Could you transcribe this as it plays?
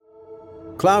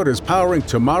cloud is powering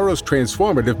tomorrow's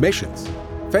transformative missions.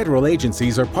 Federal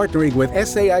agencies are partnering with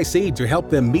SAIC to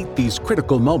help them meet these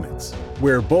critical moments,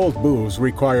 where bold moves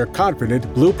require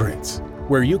confident blueprints,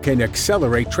 where you can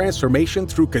accelerate transformation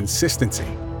through consistency,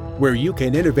 where you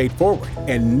can innovate forward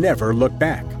and never look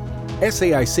back.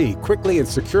 SAIC quickly and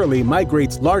securely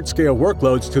migrates large-scale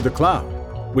workloads to the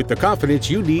cloud with the confidence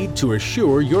you need to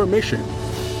assure your mission.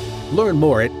 Learn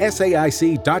more at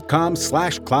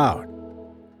SAIC.com/cloud.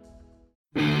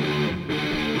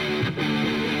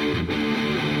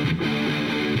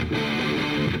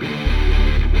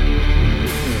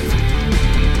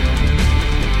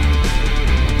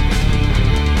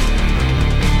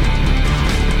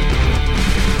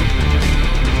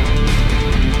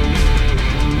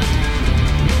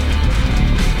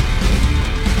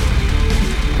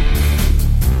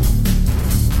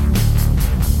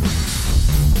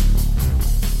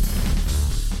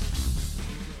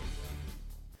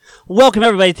 Welcome,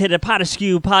 everybody, to the Pot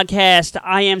Askew podcast.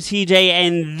 I am CJ,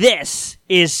 and this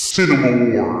is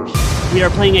Cinema Wars. We are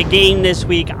playing a game this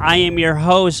week. I am your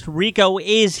host. Rico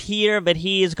is here, but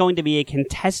he is going to be a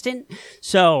contestant.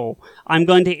 So I'm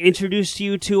going to introduce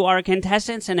you to our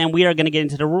contestants, and then we are going to get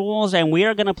into the rules, and we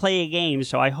are going to play a game.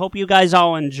 So I hope you guys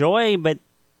all enjoy, but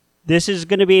this is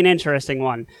going to be an interesting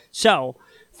one. So,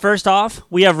 first off,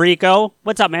 we have Rico.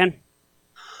 What's up, man?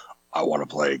 I want to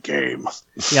play a game.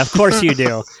 Yeah, of course you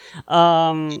do.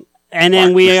 And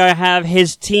then we have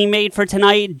his teammate for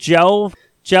tonight, Joe.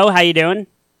 Joe, how you doing?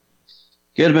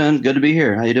 Good, man. Good to be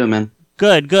here. How you doing, man?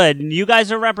 Good, good. You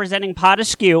guys are representing Pot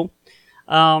Askew.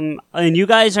 And you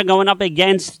guys are going up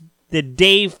against the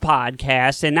Dave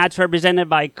podcast, and that's represented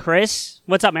by Chris.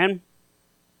 What's up, man?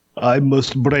 I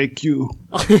must break you.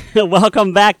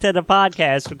 Welcome back to the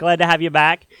podcast. We're glad to have you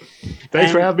back.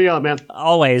 Thanks for having me on, man.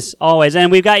 Always, always.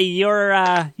 And we've got your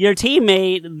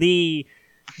teammate, the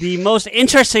most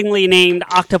interestingly named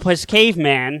Octopus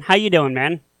Caveman. How you doing,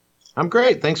 man? I'm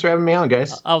great. Thanks for having me on,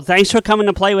 guys. Oh, thanks for coming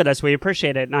to play with us. We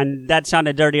appreciate it. And that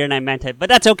sounded dirtier than I meant it, but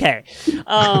that's okay.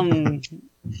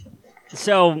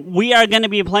 So we are going to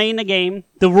be playing the game.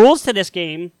 The rules to this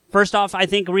game. First off, I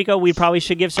think, Rico, we probably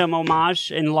should give some homage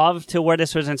and love to where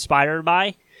this was inspired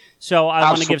by. So I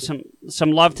want to give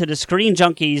some love to the Screen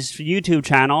Junkies YouTube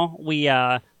channel. We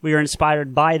were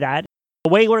inspired by that. The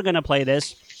way we're going to play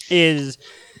this is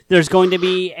there's going to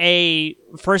be a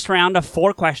first round of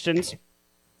 4 questions.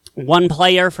 One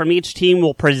player from each team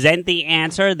will present the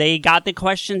answer. They got the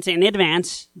questions in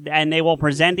advance, and they will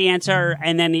present the answer,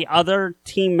 and then the other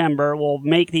team member will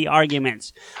make the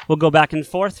arguments. We'll go back and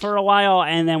forth for a while,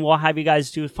 and then we'll have you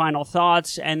guys do final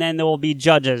thoughts, and then there will be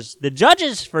judges. The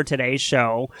judges for today's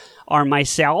show are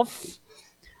myself,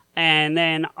 and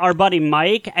then our buddy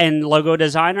Mike, and logo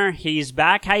designer. He's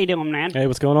back. How you doing, man? Hey,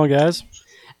 what's going on, guys?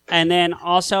 And then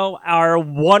also our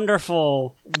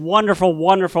wonderful, wonderful,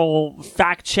 wonderful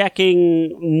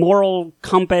fact-checking moral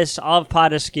compass of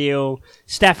Pot Askew,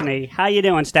 Stephanie. How you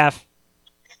doing, Steph?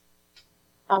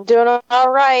 I'm doing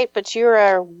all right, but you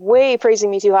are way praising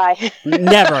me too high.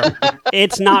 Never.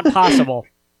 It's not possible.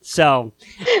 So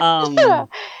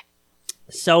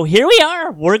here we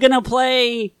are. We're gonna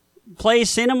play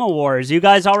Cinema Wars. You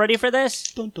guys all ready for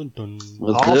this? Dun, dun, dun.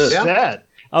 Let's All do it. set.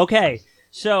 Okay.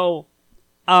 So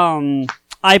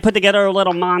I put together a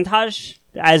little montage,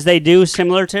 as they do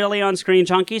similarly on Screen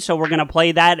Junkie, so we're going to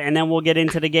play that, and then we'll get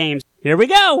into the games. Here we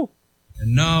go!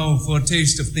 And now for a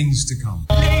taste of things to come.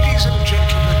 Ladies and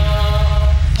gentlemen,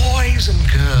 boys and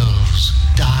girls,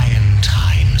 dying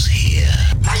times here.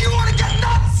 Now you want to get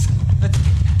nuts?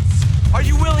 Are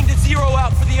you willing to zero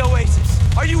out for the Oasis?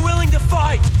 Are you willing to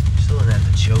fight? You still didn't have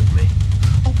to choke me.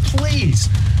 Oh, please.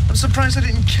 I'm surprised I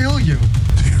didn't kill you.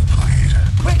 Dear played.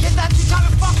 Quick, hit that, you time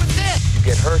to fuck with this! You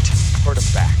get hurt him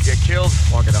back. Get killed,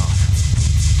 walk it off.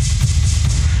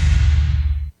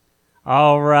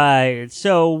 All right,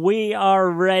 so we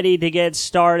are ready to get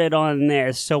started on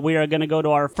this. So we are going to go to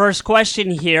our first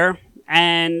question here,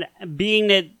 and being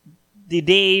that the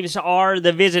Daves are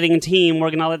the visiting team, we're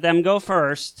going to let them go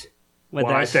first.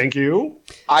 Why, thank you.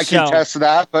 I contest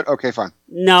that, but okay, fine.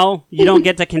 No, you don't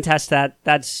get to contest that.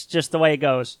 That's just the way it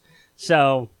goes.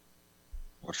 So...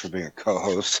 What's for being a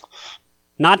co-host?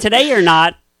 Not today, you're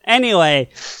not. Anyway,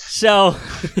 so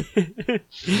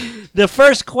the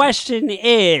first question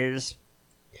is,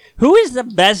 who is the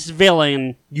best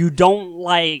villain you don't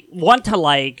want to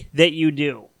like that you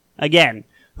do? Again,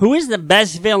 who is the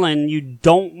best villain you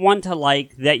don't want to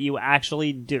like that you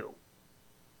actually do?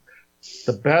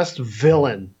 The best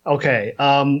villain. Okay.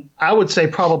 I would say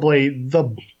probably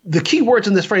the key words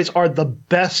in this phrase are the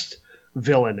best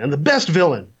villain. And the best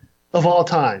villain of all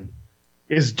time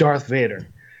is Darth Vader.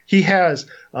 He has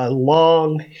a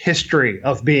long history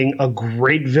of being a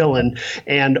great villain,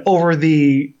 and over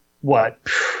the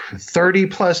 30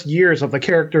 plus years of the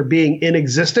character being in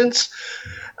existence,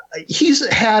 he's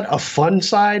had a fun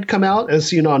side come out, as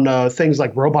seen on things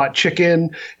like Robot Chicken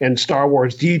and Star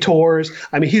Wars Detours.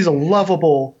 I mean, he's a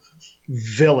lovable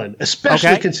villain,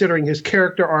 especially considering his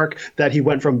character arc that he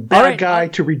went from bad guy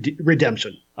to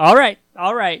redemption. All right.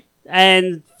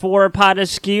 And for Pot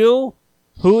Askew,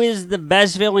 who is the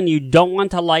best villain you don't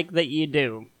want to like that you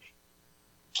do?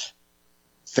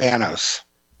 Thanos.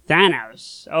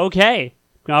 Okay.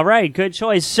 All right. Good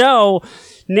choice. So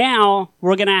now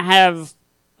we're going to have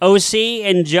OC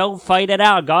and Joe fight it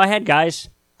out. Go ahead, guys.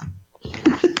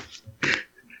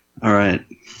 All right.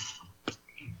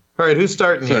 Who's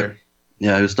starting here?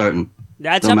 Yeah, who's starting?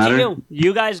 That's up to you.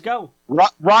 You guys go.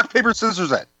 Rock, paper, scissors,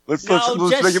 then. Let's make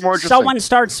it more interesting. Someone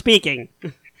start speaking.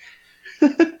 All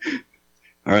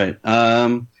right.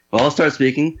 Well, I'll start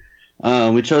speaking.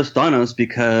 We chose Thanos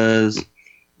because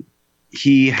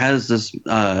he has this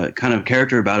kind of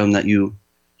character about him that you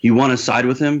want to side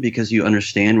with him because you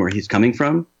understand where he's coming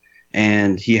from,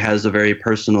 and he has a very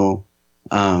personal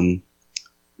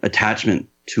attachment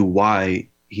to why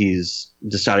he's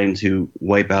deciding to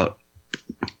wipe out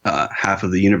half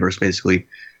of the universe, basically,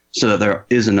 so that there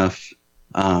is enough,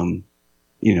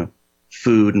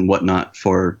 food and whatnot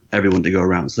for everyone to go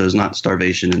around. So there's not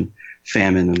starvation and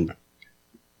famine and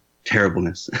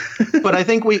terribleness. But I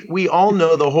think we all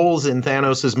know the holes in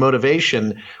Thanos'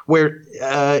 motivation, where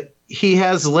he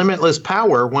has limitless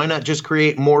power. Why not just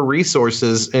create more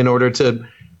resources in order to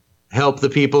help the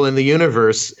people in the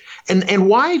universe? And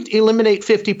why eliminate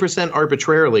 50%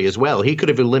 arbitrarily as well? He could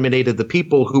have eliminated the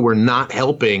people who were not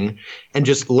helping and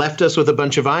just left us with a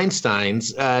bunch of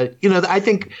Einsteins. I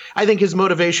think his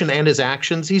motivation and his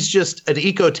actions, he's just an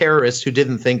eco-terrorist who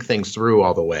didn't think things through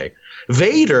all the way.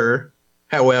 Vader,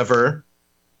 however,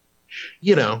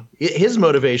 his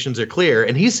motivations are clear,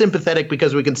 and he's sympathetic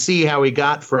because we can see how he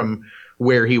got from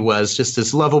where he was, just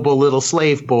this lovable little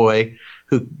slave boy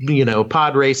who,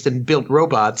 pod raced and built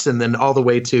robots, and then all the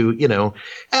way to,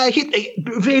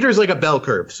 Vader's like a bell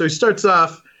curve. So he starts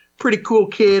off pretty cool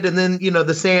kid, and then,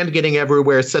 the sand getting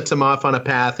everywhere sets him off on a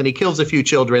path, and he kills a few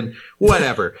children,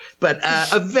 whatever. But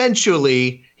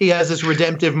eventually he has this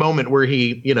redemptive moment where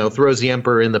he, throws the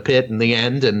Emperor in the pit in the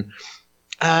end, and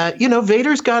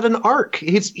Vader's got an arc.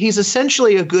 He's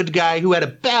essentially a good guy who had a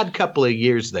bad couple of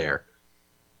years there.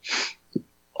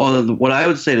 Well, what I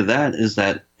would say to that is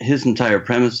that his entire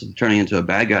premise of turning into a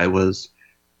bad guy was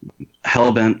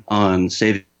hell-bent on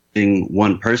saving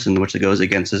one person, which goes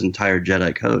against his entire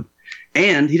Jedi code.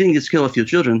 And he didn't just kill a few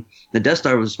children. The Death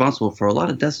Star was responsible for a lot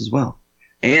of deaths as well,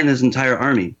 and his entire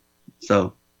army.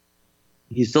 So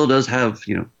he still does have,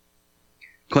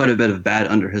 quite a bit of bad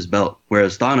under his belt.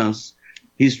 Whereas Thanos,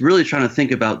 he's really trying to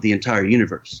think about the entire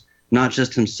universe, not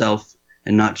just himself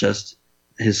and not just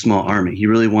his small army. He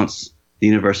really wants the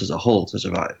universe as a whole to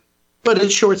survive. But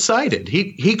it's short-sighted.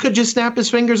 He could just snap his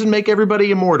fingers and make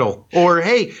everybody immortal. Or,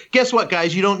 hey, guess what,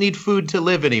 guys? You don't need food to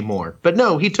live anymore. But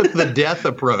no, he took the death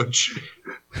approach.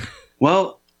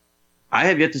 Well, I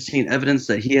have yet to see evidence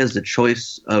that he has the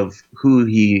choice of who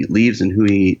he leaves and who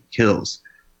he kills.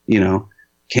 Can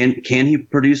he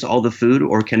produce all the food,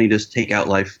 or can he just take out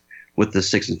life with the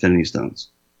 6 Infinity Stones?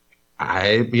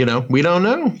 We don't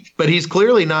know. But he's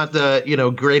clearly not,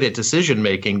 great at decision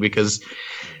making, because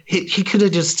he could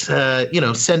have just,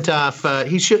 sent off.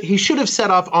 He should have set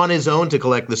off on his own to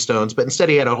collect the stones, but instead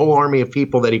he had a whole army of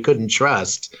people that he couldn't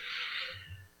trust.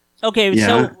 Okay, yeah.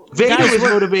 So Vader was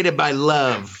motivated by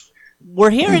love.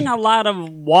 We're hearing a lot of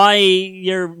why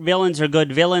your villains are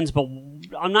good villains, but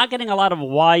I'm not getting a lot of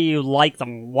why you like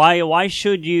them. Why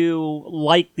should you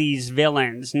like these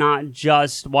villains, not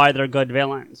just why they're good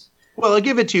villains? Well, I'll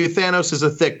give it to you. Thanos is a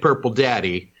thick purple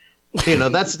daddy.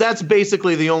 That's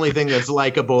basically the only thing that's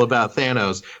likable about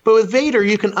Thanos. But with Vader,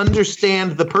 you can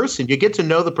understand the person. You get to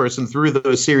know the person through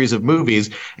those series of movies.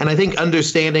 And I think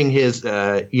understanding his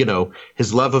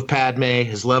love of Padme,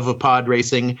 his love of pod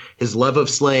racing, his love of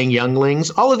slaying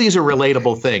younglings, all of these are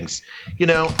relatable things. Who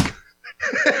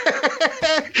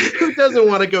doesn't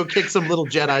want to go kick some little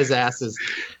Jedi's asses?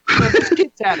 This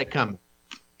kid's had it coming.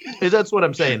 That's what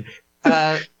I'm saying.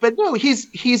 But no, he's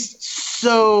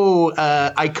so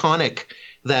iconic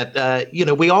that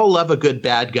we all love a good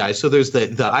bad guy. So there's the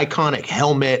iconic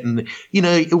helmet, and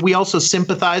we also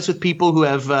sympathize with people who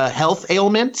have health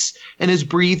ailments and his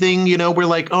breathing. We're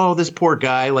like, oh, this poor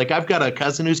guy. Like, I've got a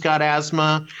cousin who's got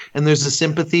asthma, and there's a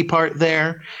sympathy part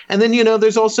there. And then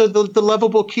there's also the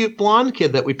lovable, cute blonde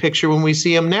kid that we picture when we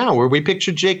see him now, where we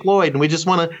picture Jake Lloyd, and I just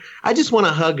want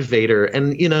to hug Vader,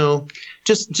 and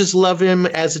just love him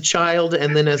as a child,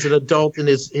 and then as an adult in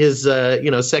his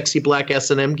sexy black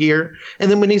S&M gear,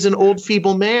 and then when he's an old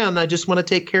feeble man, I just want to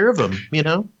take care of him.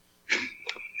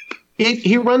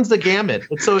 He runs the gamut.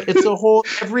 It's a whole,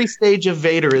 every stage of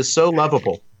Vader is so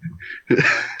lovable.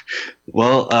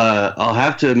 Well, I'll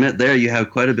have to admit there you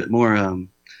have quite a bit more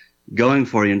going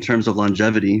for you in terms of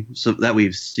longevity, so that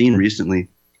we've seen recently,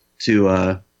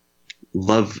 to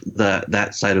love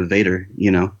that side of Vader.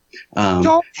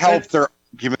 Don't help their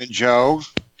argument, Joe.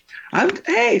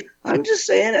 I'm just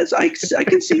saying, as I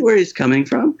can see where he's coming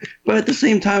from, but at the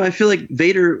same time, I feel like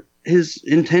Vader, his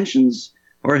intentions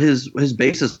or his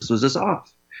basis was just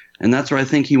off, and that's where I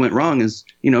think he went wrong. Is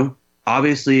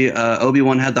obviously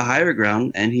Obi-Wan had the higher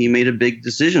ground, and he made a big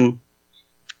decision,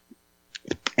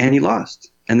 and he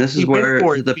lost. And this is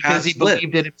where the path he split.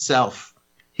 believed in himself.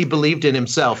 He believed in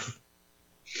himself,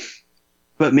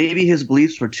 but maybe his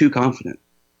beliefs were too confident,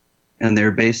 and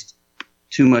they're based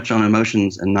too much on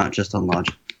emotions and not just on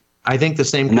logic. I think the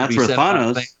same. And that's where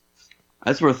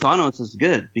Thanos is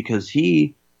good, because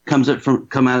he comes at it from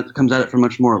a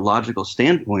much more logical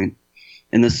standpoint,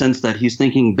 in the sense that he's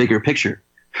thinking bigger picture.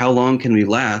 How long can we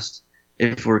last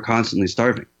if we're constantly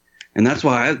starving? And that's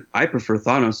why I prefer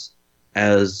Thanos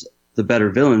as the better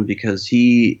villain, because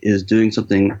he is doing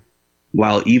something,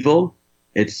 while evil,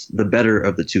 it's the better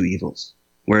of the two evils.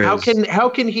 Whereas, how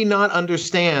can he not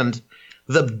understand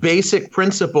the basic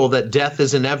principle that death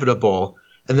is inevitable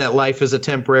and that life is a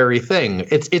temporary thing?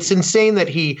 It's insane that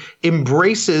he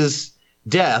embraces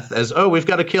death as, we've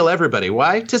got to kill everybody.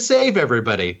 Why? To save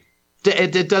everybody.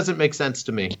 It doesn't make sense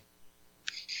to me.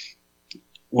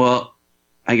 Well,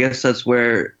 I guess that's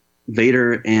where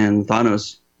Vader and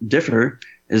Thanos differ,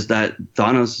 is that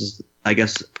Thanos is, I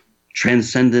guess,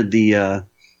 transcended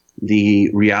the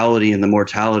reality and the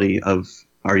mortality of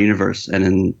our universe, and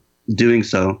in doing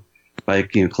so, by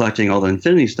collecting all the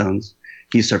Infinity Stones,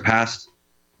 he surpassed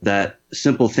that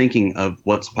simple thinking of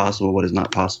what's possible, what is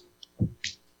not possible.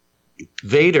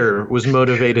 Vader was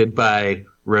motivated by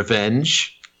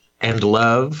revenge and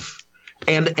love,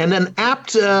 and an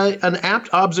apt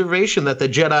observation that the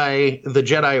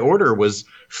Jedi Order was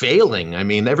failing. I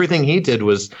mean, everything he did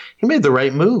he made the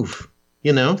right move.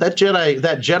 That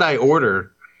Jedi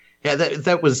Order,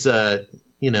 that was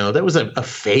a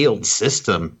failed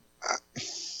system.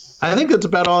 I think that's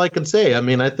about all I can say. I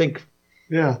mean, I think.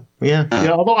 Yeah.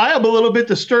 Although I am a little bit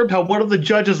disturbed how one of the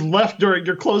judges left during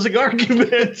your closing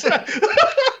argument.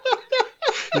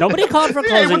 Nobody called for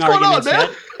closing arguments yet.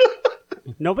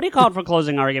 Nobody called for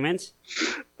closing arguments.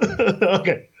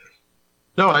 Okay.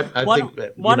 No, I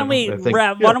think. Why don't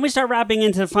we start wrapping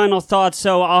into final thoughts?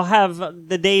 So I'll have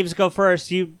the Daves go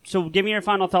first. So give me your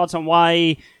final thoughts on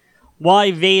why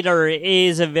Vader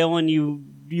is a villain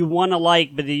you want to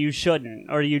like but that you shouldn't,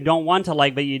 or you don't want to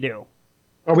like but you do.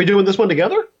 Are we doing this one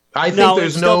together? I think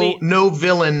there's no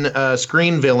villain,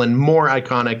 screen villain, more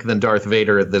iconic than Darth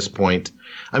Vader at this point.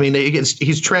 I mean,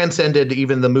 he's transcended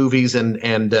even the movies and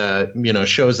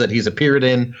shows that he's appeared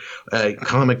in,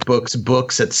 comic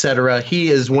books, etc. He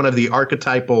is one of the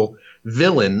archetypal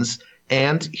villains,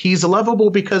 and he's lovable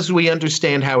because we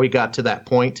understand how he got to that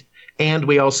point. And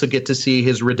we also get to see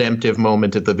his redemptive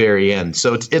moment at the very end.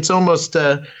 So it's almost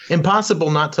impossible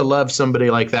not to love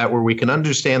somebody like that, where we can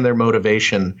understand their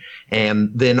motivation and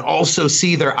then also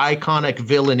see their iconic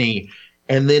villainy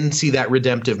and then see that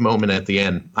redemptive moment at the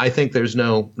end. I think there's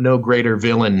no greater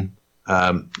villain.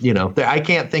 I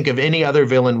can't think of any other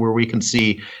villain where we can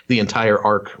see the entire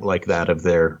arc like that of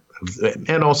their.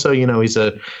 And also, he's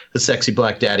a sexy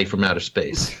black daddy from outer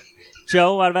space.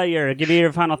 Joe, what about give me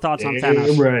your final thoughts on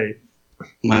Thanos. Right.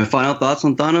 My final thoughts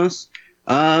on Thanos?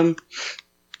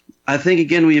 I think,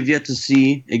 again, we have yet to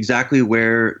see exactly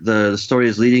where the story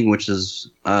is leading, which is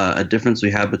a difference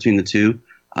we have between the two.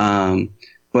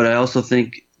 But I also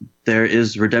think there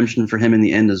is redemption for him in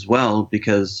the end as well,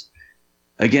 because,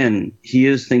 again, he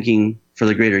is thinking for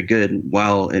the greater good.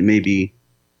 While it may be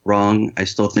wrong, I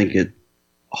still think it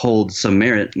holds some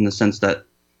merit in the sense that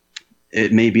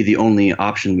it may be the only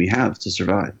option we have to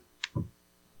survive.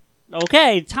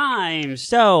 Okay, time.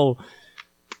 So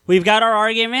we've got our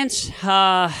arguments.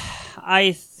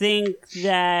 I think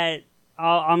that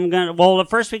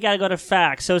first we got to go to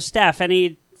facts. So Steph,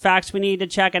 any facts we need to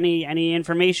check? Any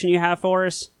information you have for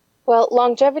us? Well,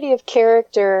 longevity of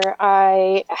character,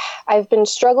 I've been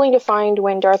struggling to find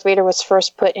when Darth Vader was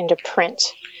first put into print.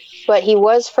 But he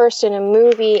was first in a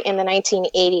movie in the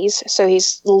 1980s, so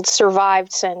he's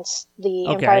survived since The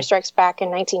Empire Strikes Back in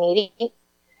 1980.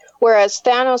 Whereas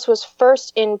Thanos was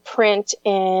first in print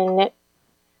in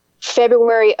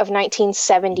February of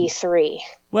 1973.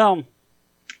 Well,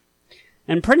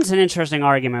 And Print's an interesting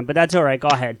argument, but that's all right. Go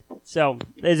ahead. So,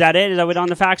 is that it? Is that we on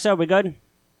the facts? Are we good?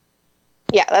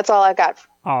 Yeah, that's all I've got.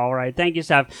 All right. Thank you,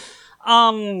 Steph.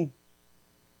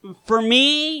 For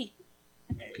me,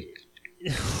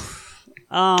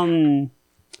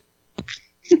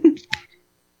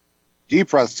 Deep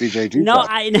breath, CJ. Deep no,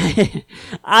 breath.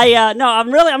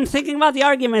 I'm thinking about the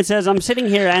arguments as I'm sitting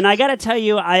here, and I gotta tell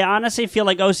you, I honestly feel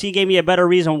like OC gave me a better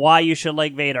reason why you should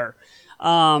like Vader.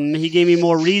 He gave me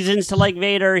more reasons to like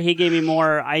Vader. He gave me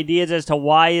more ideas as to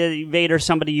why Vader's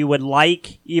somebody you would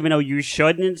like, even though you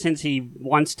shouldn't, since he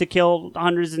wants to kill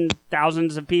hundreds and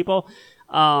thousands of people.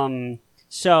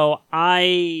 So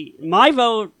my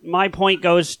point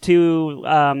goes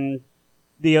to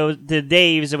the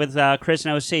Daves with Chris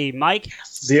and OC. Mike?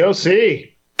 The OC.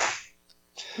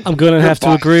 I'm going to have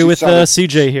to agree with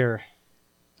CJ here.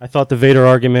 I thought the Vader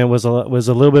argument was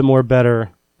a little bit more better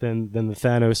than the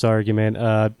Thanos argument.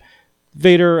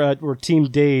 Vader or Team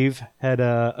Dave had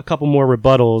a couple more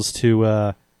rebuttals to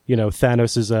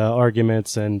Thanos'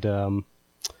 arguments, and I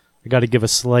got to give a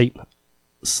slight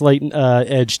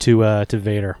edge to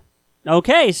Vader.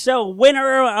 Okay, so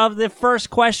winner of the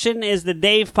first question is the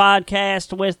Dave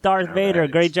Podcast with Darth Vader.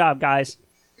 Great job, guys.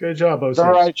 Good job, OC.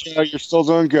 All right, Joe, you're still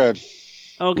doing good.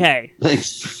 Okay.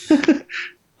 Thanks.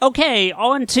 Okay,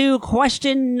 on to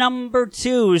question number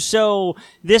 2. So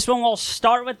this one will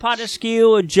start with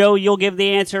Potaskew. Joe, you'll give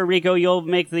the answer. Rico, you'll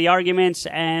make the arguments.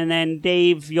 And then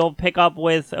Dave, you'll pick up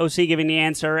with OC giving the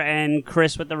answer and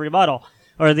Chris with the rebuttal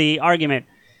or the argument.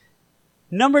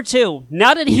 Number 2,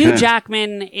 now that Hugh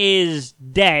Jackman is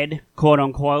dead, quote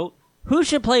unquote, who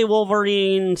should play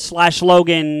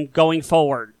Wolverine/Logan going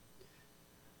forward?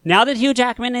 Now that Hugh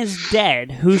Jackman is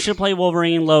dead, who should play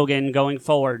Wolverine Logan going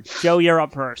forward? Joe, you're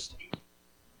up first.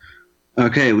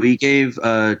 Okay, we gave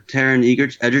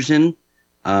Taron Egerton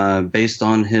based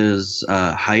on his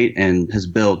height and his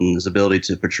build and his ability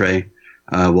to portray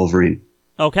Wolverine.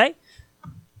 Okay.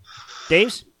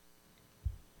 Dave's?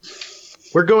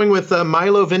 We're going with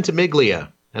Milo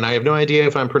Ventimiglia, and I have no idea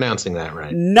if I'm pronouncing that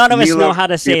right. None of us know how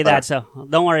to say that, so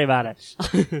don't worry about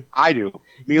it. I do.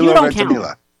 You don't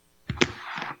count.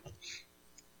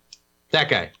 That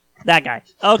guy. That guy.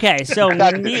 Okay, so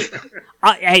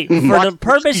hey, for the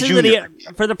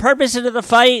purposes of the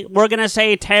fight, we're gonna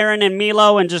say Taron and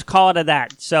Milo and just call it a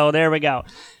that. So there we go.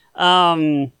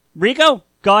 Rico,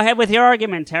 go ahead with your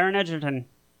argument. Taron Egerton.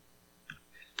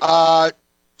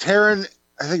 Taron,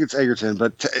 I think it's Egerton,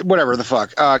 but whatever the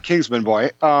fuck. Kingsman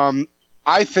boy.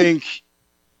 I think.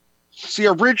 See,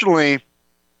 originally,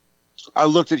 I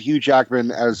looked at Hugh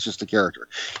Jackman as just a character.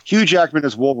 Hugh Jackman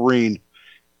as Wolverine,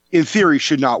 in theory,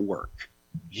 should not work.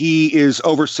 He is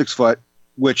over 6 foot,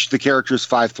 which the character is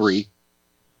 5'3".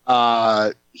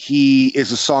 He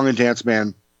is a song and dance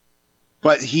man,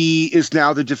 but he is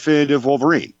now the definitive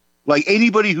Wolverine. Like,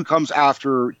 anybody who comes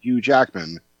after Hugh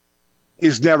Jackman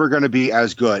is never going to be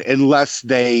as good unless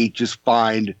they just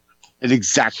find an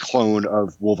exact clone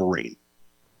of Wolverine.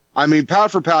 I mean,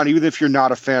 pound for pound, even if you're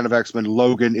not a fan of X-Men,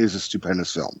 Logan is a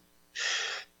stupendous film.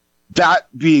 That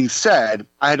being said,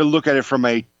 I had to look at it from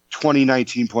a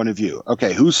 2019 point of view.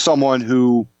 Okay, who's someone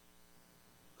who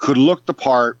could look the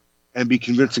part and be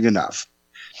convincing enough?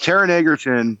 Taron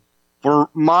Egerton, for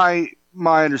my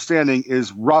understanding,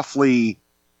 is roughly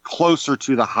closer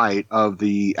to the height of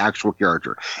the actual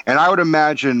character. And I would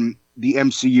imagine the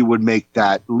MCU would make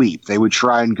that leap. They would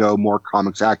try and go more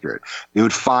comics accurate. They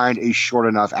would find a short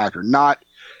enough actor. Not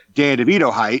Dan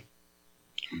DeVito height,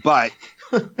 but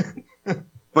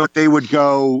they would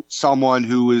go someone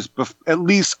who is at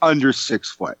least under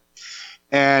 6 foot.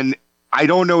 And I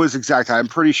don't know his exact height. I'm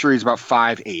pretty sure he's about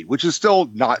 5'8", which is still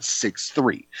not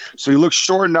 6'3". So he looks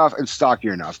short enough and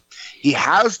stockier enough. He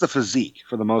has the physique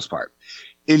for the most part.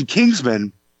 In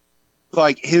Kingsman,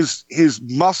 like his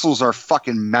muscles are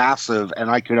fucking massive, and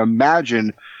I could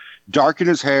imagine darken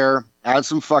his hair, add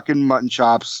some fucking mutton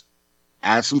chops,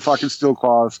 add some fucking steel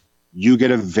claws. You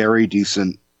get a very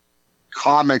decent,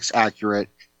 comics accurate,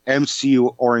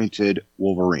 MCU oriented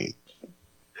Wolverine.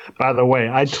 By the way,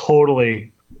 I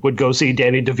totally would go see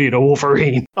Danny DeVito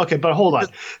Wolverine. Okay, but hold on.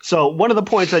 So one of the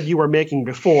points that you were making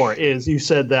before is you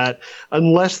said that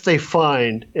unless they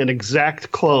find an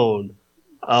exact clone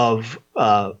of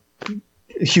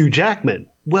Hugh Jackman,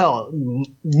 well,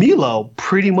 Milo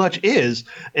pretty much is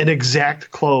an exact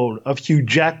clone of Hugh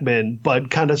Jackman, but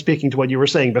kind of speaking to what you were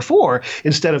saying before,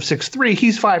 instead of 6'3",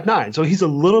 he's 5'9", so he's a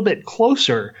little bit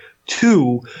closer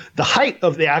to the height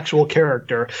of the actual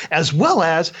character, as well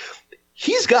as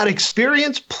he's got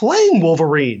experience playing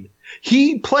Wolverine.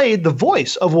 He played the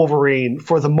voice of Wolverine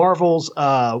for the Marvel's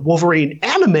Wolverine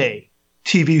anime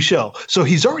TV show. So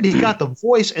he's already got the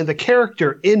voice and the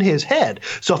character in his head.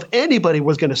 So if anybody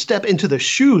was going to step into the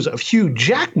shoes of Hugh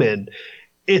Jackman,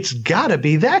 it's got to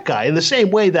be that guy. In the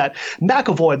same way that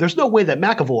McAvoy, there's no way that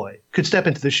McAvoy could step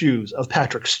into the shoes of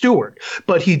Patrick Stewart,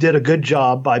 but he did a good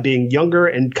job by being younger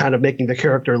and kind of making the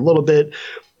character a little bit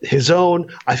his own.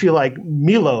 I feel like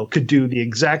Milo could do the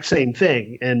exact same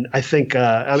thing. And I think,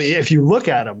 if you look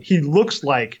at him, he looks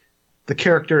like the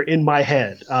character in my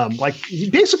head. Like he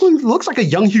basically looks like a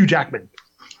young Hugh Jackman.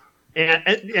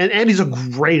 And he's a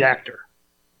great actor.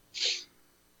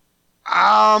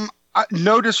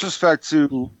 No disrespect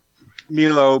to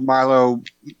Milo,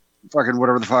 fucking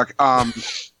whatever the fuck.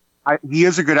 He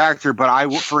is a good actor, but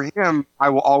for him, I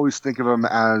will always think of him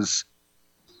as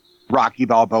Rocky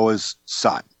Balboa's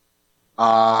son.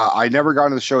 I never got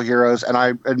into the show Heroes, and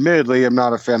I admittedly am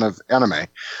not a fan of anime,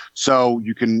 so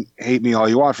you can hate me all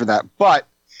you want for that. But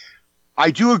I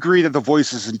do agree that the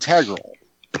voice is integral.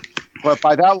 But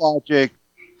by that logic,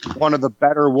 one of the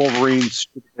better Wolverines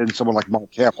should have been someone like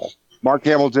Mark Hamill. Mark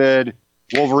Hamill did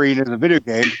Wolverine in the video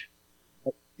game.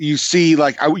 You see,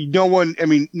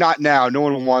 not now. No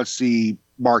one wants to see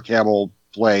Mark Hamill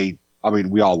play. I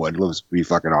mean, we all would. Let's be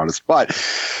fucking honest. But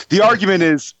the argument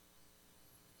is,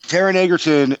 Taron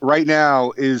Egerton right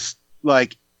now is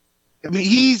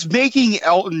he's making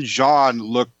Elton John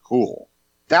look cool.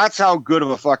 That's how good of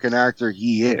a fucking actor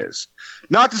he is.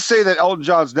 Not to say that Elton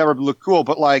John's never looked cool,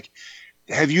 but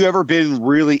have you ever been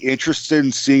really interested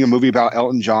in seeing a movie about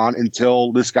Elton John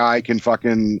until this guy can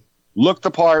fucking look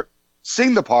the part,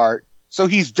 sing the part? So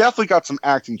he's definitely got some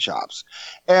acting chops.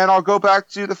 And I'll go back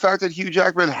to the fact that Hugh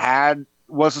Jackman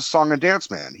was a song and dance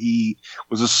man. He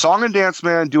was a song and dance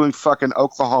man doing fucking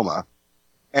Oklahoma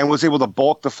and was able to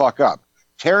bulk the fuck up.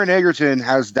 Taron Egerton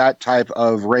has that type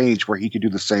of range where he could do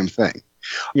the same thing.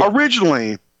 Yeah.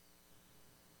 Originally,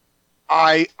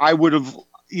 I would have,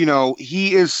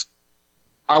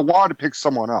 I wanted to pick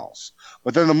someone else.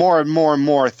 But then the more and more and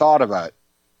more I thought about it,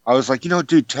 I was like,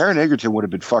 dude, Taron Egerton would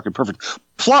have been fucking perfect.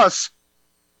 Plus,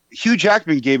 Hugh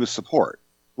Jackman gave us support.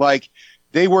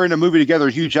 They were in a movie together,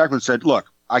 and Hugh Jackman said,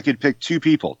 look, I could pick two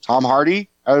people. Tom Hardy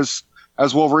as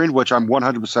Wolverine, which I'm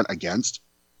 100% against,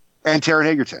 and Taron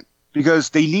Egerton.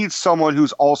 Because they need someone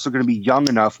who's also going to be young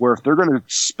enough where if they're going to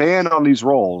expand on these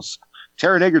roles,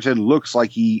 Taron Egerton looks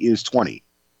like he is 20.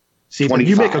 See, but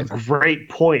you make a great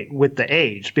point with the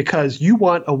age, because you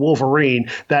want a Wolverine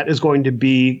that is going to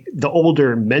be the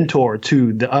older mentor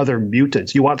to the other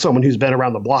mutants. You want someone who's been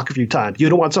around the block a few times. You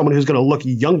don't want someone who's going to look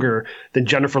younger than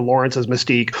Jennifer Lawrence as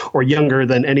Mystique or younger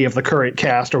than any of the current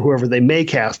cast or whoever they may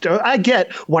cast. I get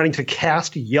wanting to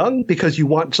cast young because you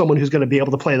want someone who's going to be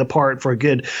able to play the part for a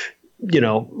good,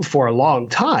 for a long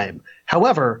time.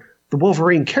 However, the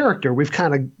Wolverine character, we've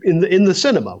kind of in the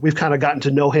cinema, we've kind of gotten to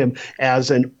know him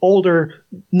as an older,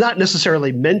 not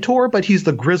necessarily mentor, but he's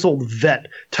the grizzled vet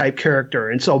type character.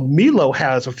 And so Milo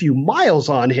has a few miles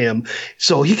on him,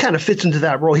 so he kind of fits into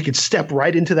that role. He could step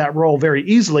right into that role very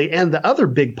easily. And the other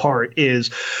big part is,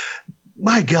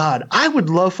 my God, I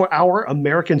would love for our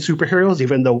American superheroes,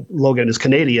 even though Logan is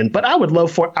Canadian, but I would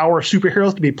love for our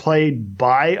superheroes to be played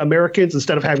by Americans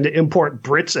instead of having to import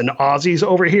Brits and Aussies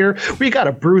over here. We got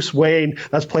a Bruce Wayne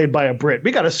that's played by a Brit.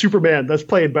 We got a Superman that's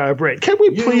played by a Brit. Can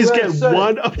we please get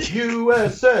one of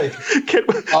USA?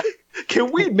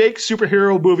 Can we make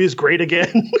superhero movies great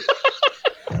again?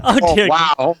 Oh, dear.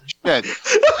 Wow. Shit.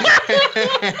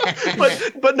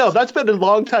 but no, that's been a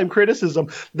long time criticism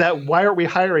that why aren't we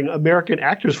hiring American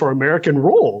actors for American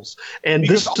roles? And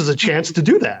this is a chance to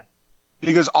do that.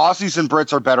 Because Aussies and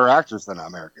Brits are better actors than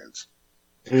Americans.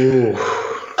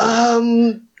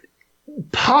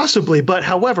 Possibly, but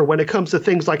however, when it comes to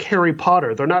things like Harry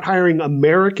Potter, they're not hiring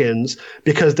Americans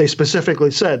because they specifically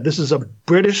said this is a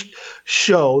British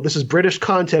show, this is British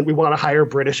content, we want to hire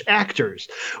British actors.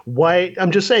 Why? I'm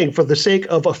just saying, for the sake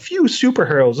of a few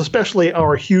superheroes, especially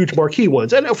our huge marquee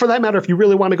ones, and for that matter, if you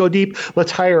really want to go deep,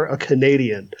 let's hire a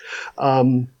Canadian.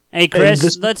 Hey,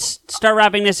 Chris, let's start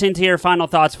wrapping this into your final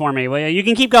thoughts for me. Well, you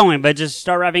can keep going, but just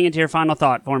start wrapping into your final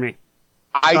thought for me.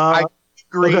 I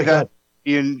agree that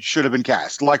Ian should have been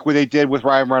cast, like what they did with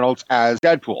Ryan Reynolds as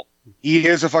Deadpool. He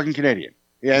is a fucking Canadian.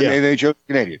 And they chose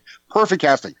Canadian. Perfect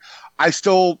casting.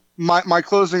 My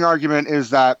closing argument is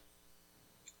that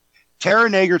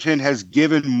Taron Egerton has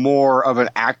given more of an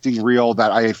acting reel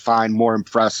that I find more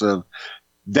impressive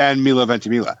than Milo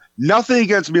Ventimiglia. Nothing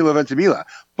against Milo Ventimiglia,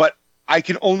 but I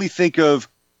can only think of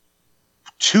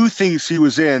two things he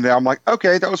was in that I'm like,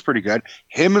 okay, that was pretty good.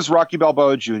 Him as Rocky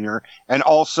Balboa Jr. and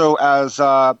also as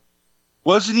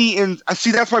Wasn't he in?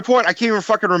 See, that's my point. I can't even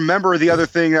fucking remember the other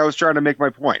thing I was trying to make my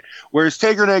point. Whereas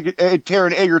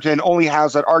Taron Egerton only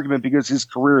has that argument because his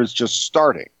career is just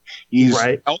starting. He's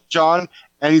Elton John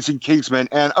and he's in Kingsman.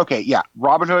 And okay, yeah,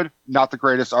 Robin Hood, not the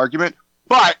greatest argument,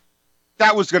 but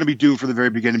that was going to be doomed from the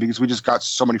very beginning because we just got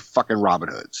so many fucking Robin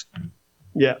Hoods.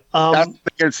 Yeah. That's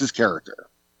against his character.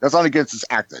 That's not against his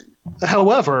acting.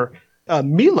 However,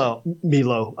 Milo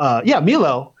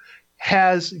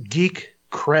has geek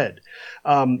cred.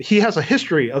 He has a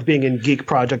history of being in geek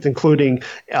projects, including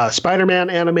Spider-Man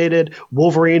animated,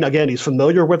 Wolverine. Again, he's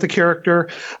familiar with the character.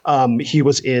 He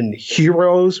was in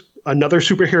Heroes, another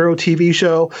superhero TV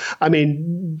show. I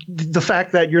mean, the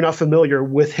fact that you're not familiar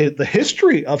with the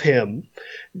history of him,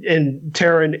 and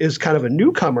Taron is kind of a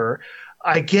newcomer,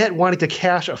 I get wanting to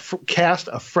cast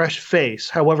a fresh face.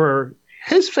 However,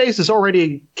 his face is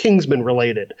already Kingsman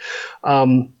related.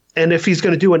 And if he's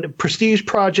going to do a prestige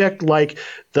project like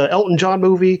the Elton John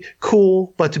movie,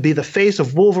 cool. But to be the face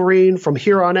of Wolverine from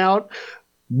here on out,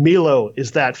 Milo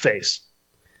is that face.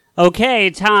 Okay,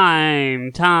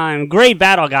 time. Great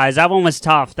battle, guys. That one was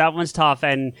tough.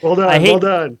 And well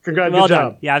done. Congrats, good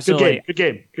job. Yeah, absolutely. Good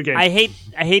game. I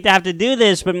hate to have to do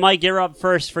this, but Mike, you're up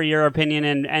first for your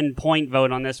opinion and point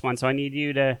vote on this one. So I need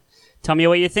you to tell me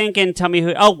what you think and tell me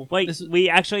who. Oh, wait.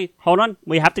 Hold on.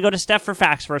 We have to go to Steph for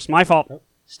facts first. My fault. Yep.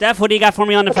 Steph, what do you got for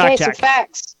me on the fact check? Okay, so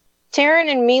facts.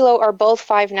 Taron and Milo are both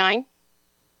 5'9".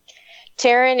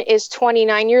 Taron is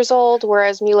 29 years old,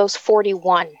 whereas Milo's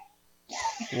 41.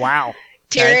 Wow.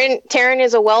 Taron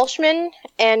is a Welshman,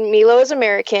 and Milo is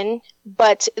American,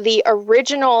 but the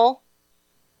original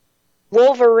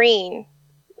Wolverine,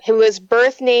 whose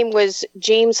birth name was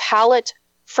James Howlett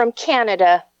from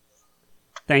Canada.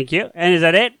 Thank you. And is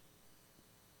that it?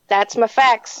 That's my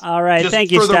facts. All right,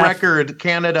 thank you, for Steph. the record,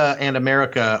 Canada and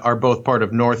America are both part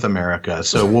of North America,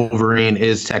 so Wolverine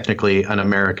is technically an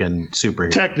American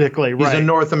superhero. Technically, right. He's a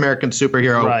North American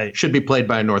superhero. Right. Should be played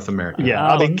by a North American.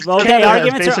 Yeah. Okay,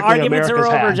 arguments are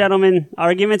over, gentlemen.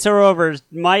 Arguments are over.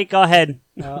 Mike, go ahead.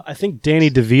 I think Danny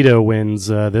DeVito wins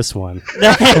this one.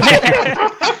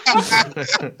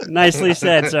 Nicely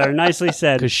said, sir. Nicely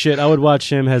said. Because shit, I would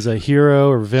watch him as a hero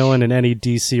or villain in any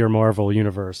DC or Marvel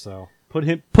universe, so... Put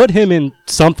him in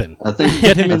something. I think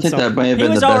that might have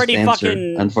been the best answer.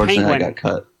 Unfortunately, Penguin. I got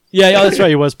cut. Yeah, that's right.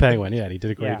 He was Penguin. Yeah, he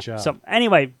did a great job. So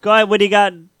anyway, go ahead. What do you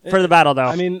got for the battle, though?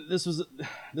 I mean, this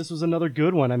was another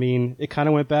good one. I mean, it kind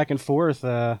of went back and forth.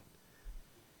 Oh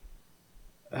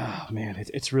man,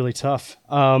 it's really tough.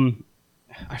 I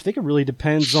think it really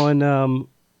depends on.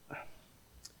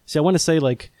 See, I want to say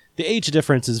like the age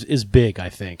difference is big. I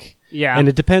think. Yeah. And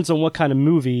it depends on what kind of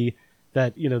movie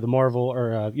that the Marvel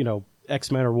or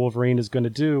X-Men or Wolverine is going to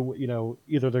do.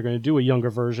 Either they're going to do a younger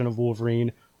version of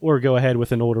Wolverine or go ahead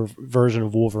with an older version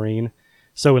of Wolverine.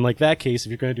 So in like that case, if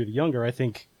you're going to do the younger, I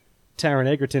think Taron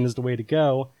Egerton is the way to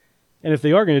go. And if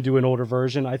they are going to do an older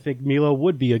version, I think Milo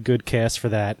would be a good cast for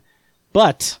that.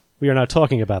 But we are not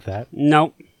talking about that.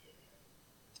 Nope.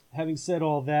 Having said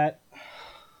all that,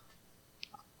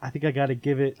 I think I got to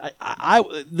give it.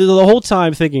 The whole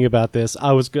time thinking about this,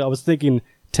 I was thinking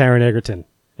Taron Egerton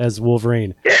as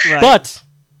Wolverine. Right. But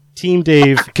Team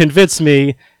Dave convinced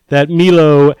me that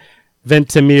Milo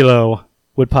Ventimiglia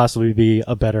would possibly be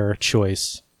a better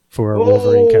choice for a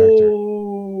Wolverine character.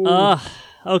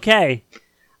 Okay.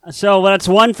 So that's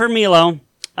one for Milo.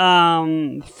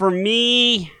 For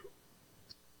me,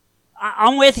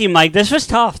 I'm with you, Mike. This was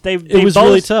tough. It was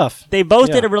really tough. They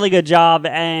both did a really good job,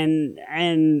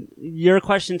 and your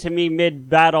question to me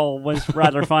mid-battle was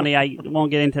rather funny. I won't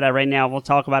get into that right now. We'll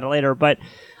talk about it later. But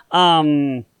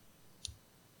it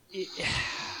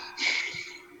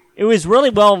was really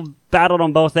well battled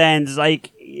on both ends.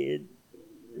 Like,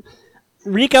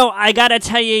 Rico, I got to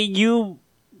tell you,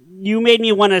 you made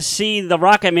me want to see the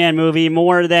Rocket Man movie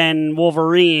more than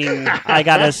Wolverine, I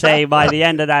gotta say, by the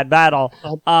end of that battle.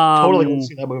 Totally want to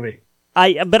see that movie.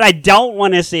 But I don't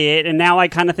want to see it, and now I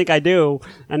kind of think I do,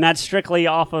 and that's strictly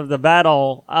off of the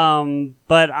battle.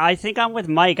 But I think I'm with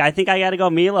Mike. I think I gotta go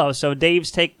Milo, so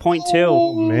Dave's take point 2.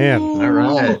 Oh, man. All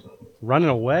right. Running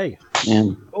away.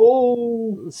 Man.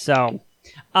 Oh. So...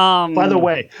 by the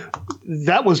way,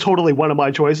 that was totally one of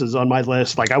my choices on my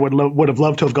list. Like I would have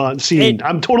loved to have seen.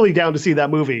 I'm totally down to see that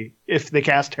movie if they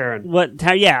cast Taron.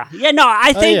 Yeah. No,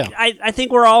 I think I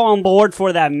think we're all on board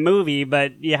for that movie,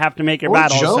 but you have to make your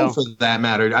battle. Joe, for that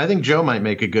matter. I think Joe might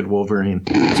make a good Wolverine.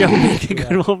 Joe make a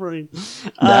good Wolverine.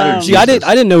 See, I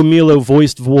didn't know Milo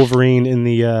voiced Wolverine in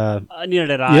the. Neither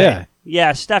did I.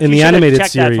 Yeah, Steph, in you the animated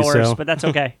check series, that for us, so. but that's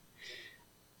okay.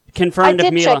 confirmed. I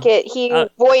did check it. He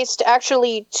voiced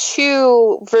actually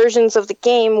 2 versions of the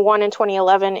game, one in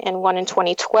 2011 and one in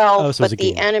 2012. But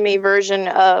the anime version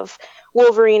of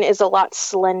Wolverine is a lot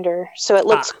slender, so it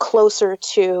looks closer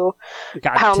to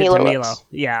how Milo looks.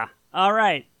 Yeah. All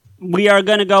right. We are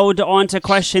going to go on to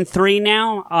question 3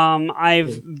 now.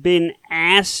 I've been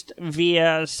asked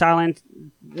via silent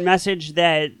message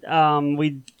that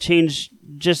we change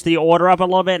just the order up a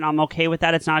little bit, and I'm okay with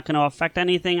that. It's not going to affect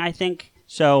anything, I think.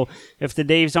 So if the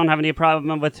Daves don't have any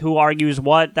problem with who argues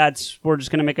what, we're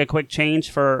just going to make a quick change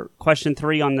for question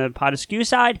 3 on the Pod Askew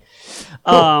side.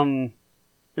 Cool.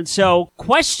 So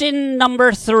question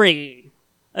number 3.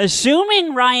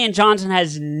 Assuming Rian Johnson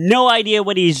has no idea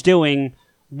what he's doing,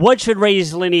 what should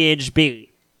Rey's lineage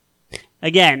be?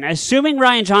 Again, assuming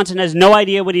Rian Johnson has no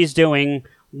idea what he's doing,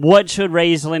 what should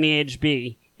Rey's lineage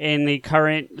be in the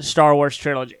current Star Wars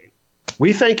trilogy?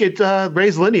 We think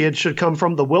Rey's lineage should come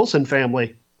from the Wilson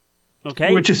family.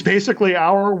 Okay. Which is basically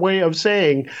our way of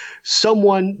saying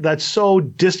someone that's so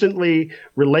distantly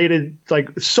related,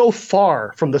 like so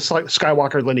far from the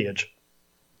Skywalker lineage.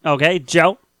 Okay,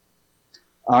 Joe?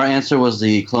 Our answer was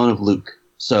the clone of Luke.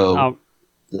 So...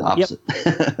 the opposite.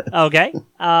 Yep. Okay.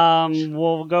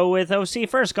 We'll go with OC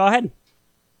first. Go ahead.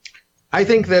 I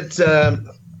think that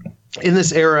in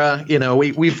this era,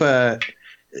 we've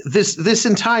this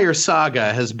entire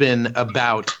saga has been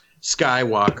about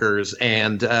Skywalkers,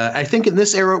 and I think in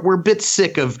this era we're a bit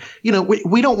sick of,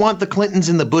 we don't want the Clintons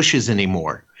in the Bushes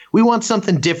anymore. We want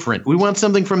something different. We want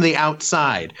something from the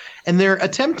outside. And they're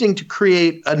attempting to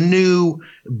create a new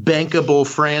bankable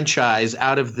franchise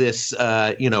out of this,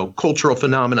 cultural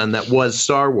phenomenon that was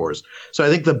Star Wars. So I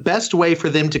think the best way for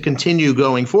them to continue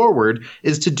going forward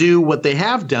is to do what they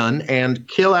have done and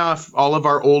kill off all of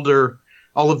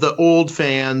the old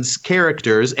fans'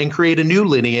 characters and create a new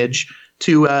lineage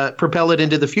to propel it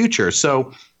into the future.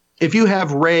 So if you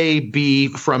have Rey be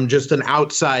from just an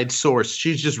outside source,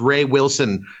 she's just Rey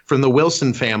Wilson from the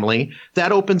Wilson family,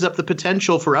 that opens up the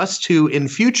potential for us to, in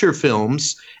future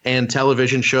films and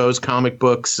television shows, comic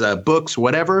books, books,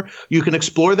 whatever, you can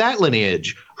explore that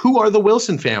lineage. Who are the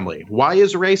Wilson family? Why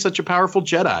is Rey such a powerful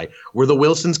Jedi? Were the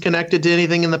Wilsons connected to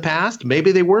anything in the past?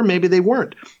 Maybe they were, maybe they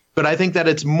weren't. But I think that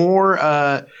it's more...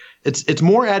 It's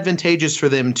more advantageous for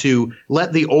them to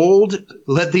let the old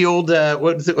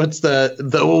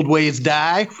ways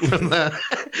die.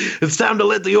 It's time to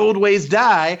let the old ways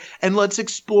die, and let's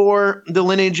explore the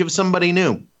lineage of somebody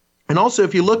new. And also,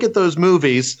 if you look at those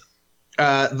movies,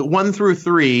 the 1 through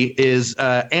 3 is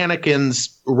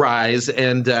Anakin's rise,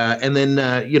 and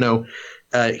then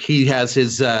he has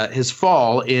his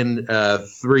fall in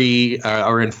 3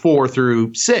 or in 4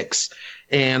 through 6.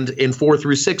 And in 4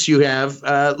 through 6, you have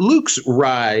Luke's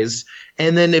rise.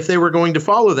 And then if they were going to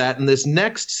follow that in this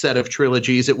next set of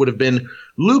trilogies, it would have been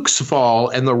Luke's fall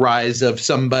and the rise of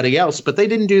somebody else. But they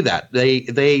didn't do that.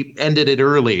 They ended it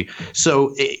early.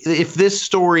 So if this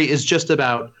story is just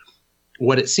about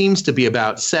what it seems to be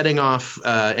about, setting off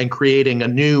and creating a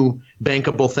new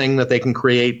bankable thing that they can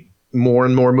create more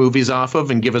and more movies off of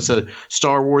and give us a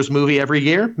Star Wars movie every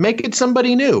year, make it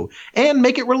somebody new and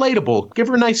make it relatable. Give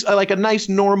her a nice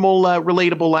normal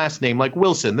relatable last name like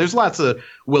Wilson. There's lots of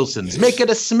Wilsons. Make it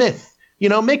a Smith,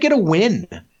 make it a Wynn.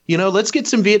 Let's get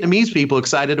some Vietnamese people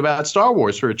excited about Star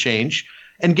Wars for a change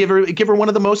and give her one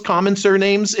of the most common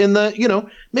surnames in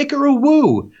the, make her a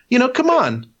Wu, come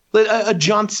on, a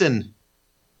Johnson.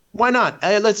 Why not?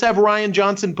 Let's have Rian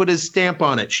Johnson put his stamp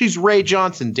on it. She's Rey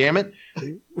Johnson, damn it.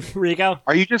 Rico?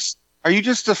 Are you just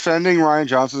defending Rian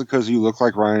Johnson because you look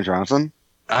like Rian Johnson?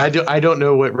 I don't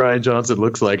know what Rian Johnson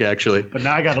looks like, actually. But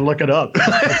now I got to look it up.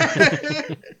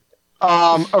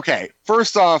 Okay.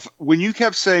 First off, when you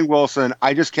kept saying Wilson,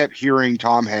 I just kept hearing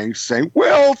Tom Hanks saying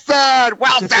Wilson.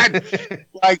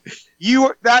 Like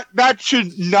that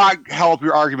should not help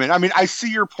your argument. I mean, I see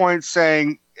your point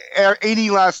saying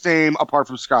any last name apart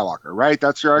from Skywalker, right?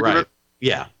 That's your argument? Right.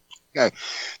 Yeah. Okay.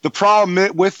 The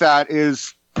problem with that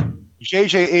is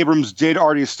J.J. Abrams did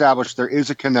already establish there is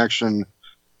a connection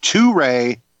to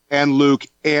Rey and Luke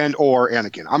and or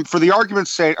Anakin. For the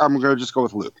argument's sake, I'm going to just go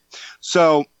with Luke.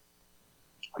 So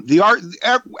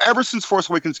ever since Force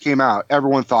Awakens came out,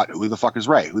 everyone thought, who the fuck is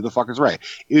Rey? Who the fuck is Rey?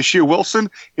 Is she a Wilson?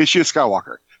 Is she a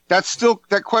Skywalker?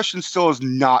 That question still has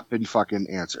not been fucking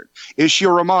answered. Is she a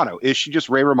Romano? Is she just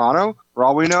Rey Romano? For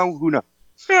all we know, who knows?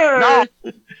 Hey.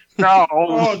 No.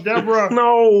 Oh, Deborah.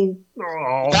 No.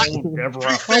 Oh,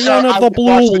 Deborah. I wanted the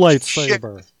blue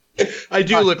lightsaber. I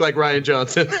do look like Rian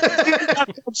Johnson.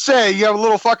 Say you have a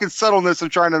little fucking subtleness of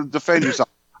trying to defend yourself.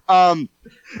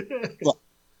 Look,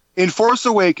 in Force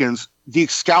Awakens, the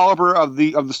Excalibur of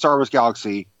the Star Wars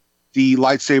galaxy the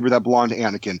lightsaber that belonged to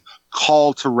Anakin,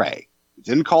 called to Rey. It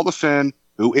didn't call to Finn,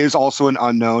 who is also an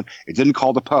unknown. It didn't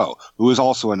call to Poe, who is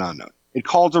also an unknown. It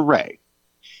called to Rey.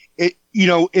 It, you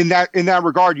know, in that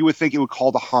regard, you would think it would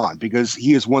call to Han, because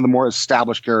he is one of the more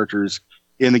established characters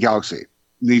in the galaxy.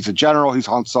 He's a general. He's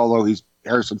Han Solo. He's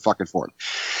Harrison fucking Ford.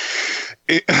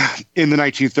 In the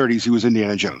 1930s, he was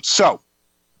Indiana Jones. So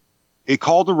it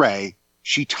called to Rey.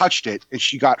 She touched it, and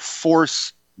she got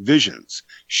Force visions.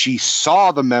 She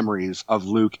saw the memories of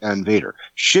Luke and Vader.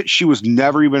 Shit she was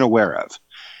never even aware of.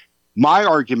 My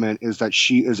argument is that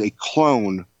she is a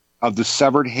clone of the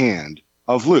severed hand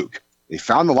of Luke. They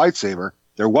found the lightsaber.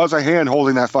 There was a hand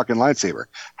holding that fucking lightsaber.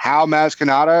 How Maz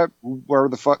Kanata, where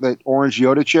the fuck, that orange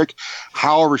Yoda chick,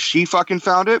 however she fucking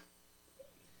found it,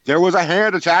 there was a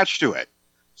hand attached to it.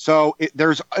 So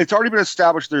it's already been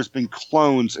established there's been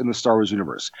clones in the Star Wars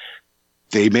universe.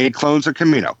 They made clones of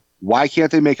Kamino. Why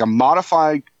can't they make a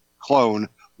modified clone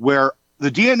where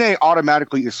the DNA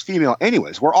automatically is female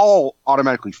anyways? We're all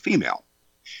automatically female.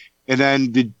 And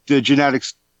then the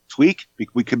genetics tweak,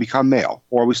 we could become male,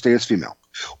 or we stay as female.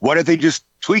 What if they just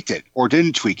tweaked it or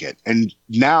didn't tweak it? And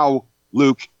now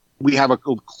Luke, we have a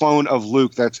clone of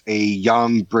Luke that's a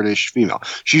young British female.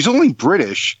 She's only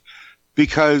British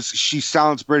because she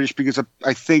sounds British, because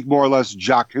I think more or less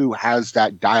Jakku has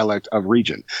that dialect of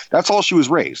region. That's all she was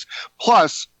raised.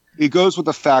 Plus, it goes with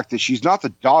the fact that she's not the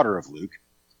daughter of Luke.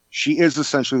 She is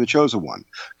essentially the chosen one.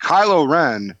 Kylo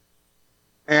Ren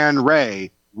and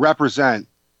Rey represent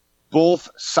both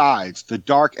sides, the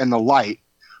dark and the light,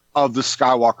 of the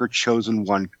Skywalker chosen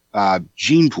one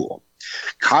gene pool.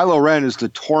 Kylo Ren is the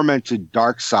tormented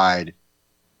dark side,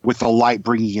 with the light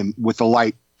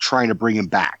trying to bring him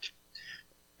back.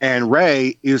 And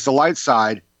Rey is the light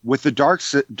side, with the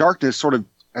darkness sort of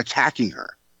attacking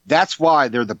her. That's why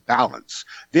they're the balance.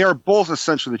 They are both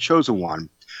essentially the chosen one,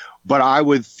 but I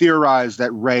would theorize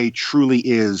that Rey truly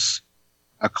is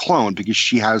a clone because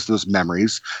she has those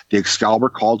memories. The Excalibur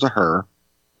called to her,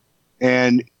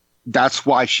 and that's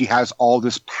why she has all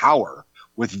this power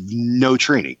with no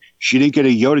training. She didn't get a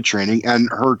Yoda training, and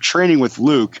her training with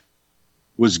Luke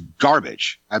was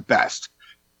garbage at best.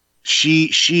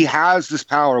 She has this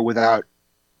power without,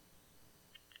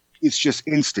 it's just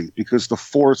instinct, because the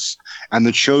Force and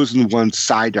the chosen one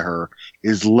side to her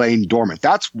is laying dormant.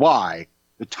 That's why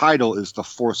the title is The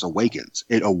Force Awakens.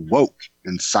 It awoke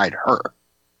inside her.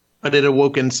 But it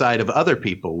awoke inside of other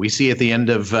people. We see at the end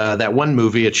of that one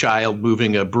movie a child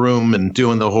moving a broom and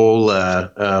doing the whole,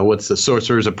 what's the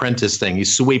Sorcerer's Apprentice thing?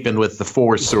 He's sweeping with the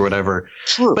Force or whatever.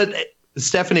 True. But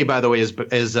Stephanie, by the way,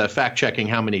 is fact-checking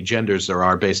how many genders there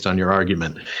are based on your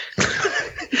argument.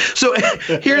 So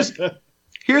here's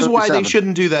why they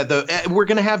shouldn't do that, though. We're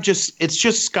going to have it's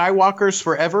just Skywalkers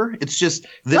forever. It's just,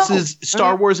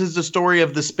 Star Wars is the story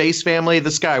of the space family, the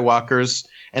Skywalkers.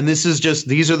 And these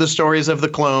are the stories of the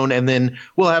clone. And then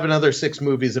we'll have another 6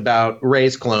 movies about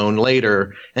Rey's clone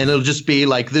later. And it'll just be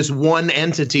like this one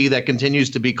entity that continues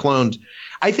to be cloned.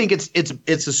 I think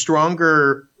it's a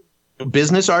stronger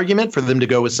business argument for them to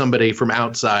go with somebody from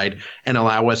outside and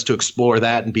allow us to explore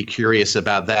that and be curious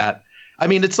about that. I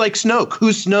mean, it's like Snoke.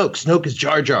 Who's Snoke? Snoke is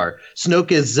Jar Jar.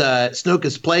 Snoke is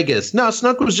Plagueis. No,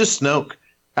 Snoke was just Snoke.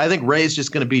 I think Rey's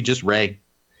just going to be just Rey.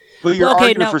 But your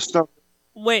argument for Snoke.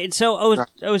 Wait, so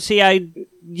OCI,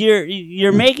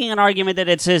 you're making an argument that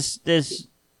it's this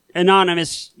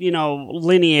anonymous,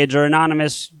 lineage or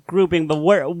anonymous grouping, but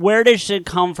where does it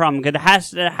come from?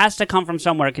 Because it has to come from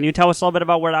somewhere. Can you tell us a little bit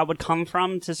about where that would come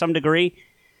from to some degree?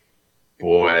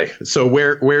 Boy, so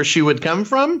where she would come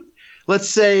from? Let's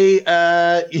say,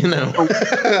 oh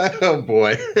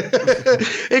boy,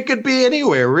 it could be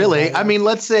anywhere, really. I mean,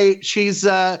 let's say she's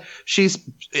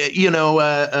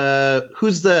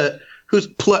Who's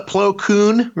Plo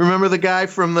Koon? Remember the guy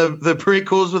from the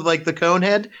prequels with like the cone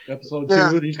head? Episode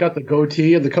 2, he's got the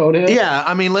goatee and the cone head. Yeah,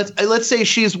 I mean, let's say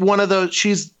she's one of those.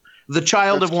 She's the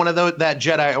child of one of that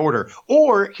Jedi Order.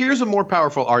 Or here's a more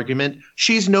powerful argument: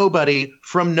 she's nobody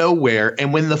from nowhere,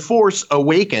 and when the Force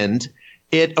awakened,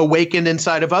 it awakened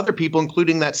inside of other people,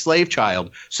 including that slave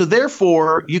child. So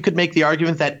therefore, you could make the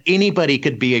argument that anybody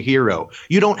could be a hero.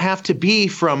 You don't have to be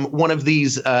from one of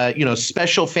these,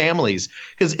 special families.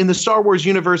 Because in the Star Wars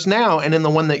universe now, and in the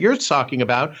one that you're talking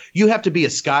about, you have to be a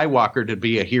Skywalker to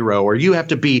be a hero, or you have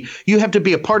to be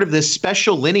a part of this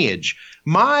special lineage.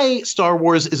 My Star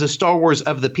Wars is a Star Wars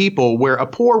of the people, where a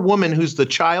poor woman who's the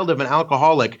child of an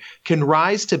alcoholic can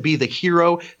rise to be the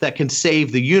hero that can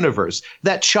save the universe.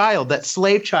 That child, that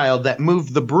slave child that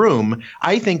moved the broom,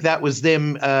 I think that was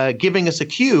them giving us a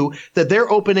cue that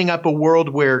they're opening up a world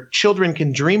where children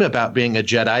can dream about being a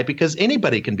Jedi, because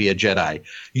anybody can be a Jedi.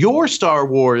 Your Star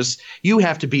Wars, you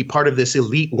have to be part of this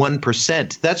elite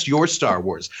 1%. That's your Star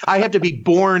Wars. I have to be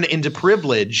born into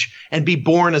privilege and be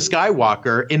born a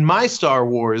Skywalker. In my Star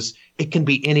Wars, it can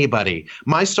be anybody.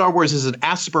 My Star Wars is an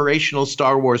aspirational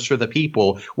Star Wars for the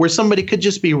people, where somebody could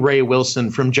just be Ray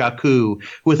Wilson from Jakku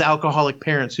with alcoholic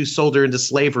parents who sold her into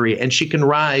slavery, and she can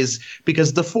rise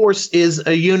because the Force is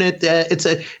a unit. It's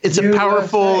a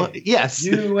powerful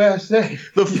USA.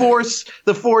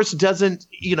 The Force doesn't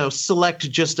select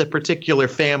just a particular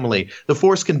family. The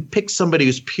Force can pick somebody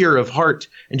who's pure of heart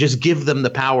and just give them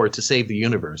the power to save the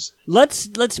universe.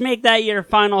 Let's make that your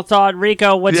final thought,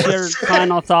 Rico. What's your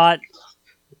final thought?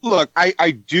 Look,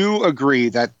 I do agree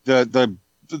that the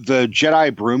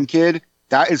Jedi broom kid,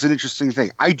 that is an interesting thing.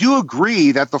 I do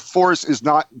agree that the Force is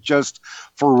not just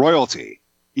for royalty.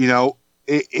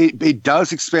 It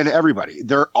does expand to everybody.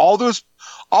 There are all those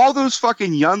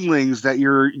fucking younglings that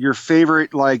your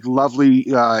favorite lovely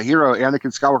hero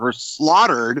Anakin Skywalker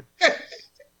slaughtered.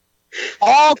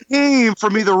 All came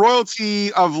from either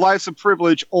royalty of lives of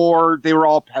privilege or they were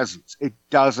all peasants. It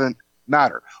doesn't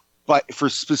matter. But for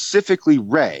specifically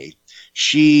Rey,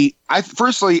 I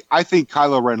think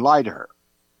Kylo Ren lied to her.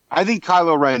 I think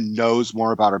Kylo Ren knows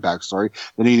more about her backstory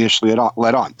than he initially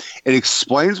let on. It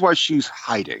explains why she's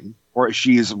hiding, or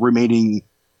she is remaining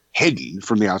hidden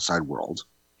from the outside world.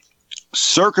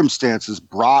 Circumstances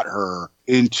brought her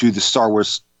into the Star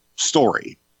Wars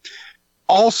story.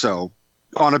 Also,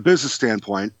 on a business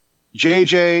standpoint,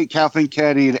 JJ, Kathleen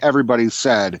Kennedy, and everybody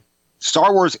said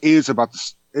Star Wars is about the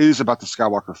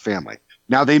Skywalker family.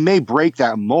 Now they may break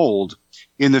that mold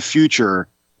in the future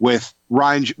with your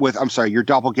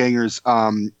doppelganger's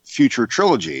future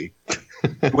trilogy,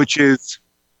 which is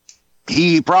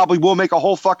he probably will make a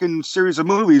whole fucking series of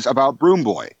movies about Broom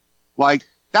Boy.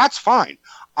 That's fine.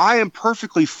 I am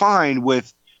perfectly fine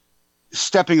with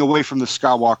stepping away from the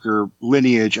Skywalker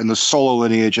lineage and the Solo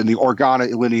lineage and the Organa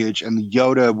lineage and the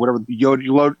Yoda, whatever,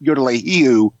 Yoda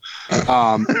Lehiu.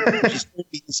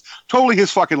 Totally his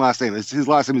fucking last name. His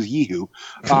last name is Yehu.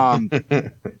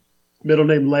 Middle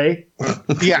name Lei.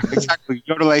 Yeah, exactly.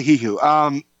 Yoda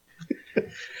Lehiu.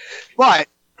 But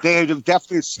they have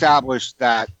definitely established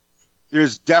that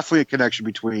there's definitely a connection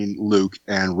between Luke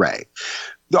and Rey.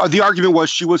 The argument was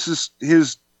she was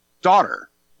his daughter,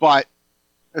 but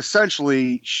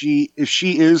essentially, if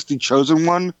she is the chosen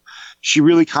one, she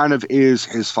really kind of is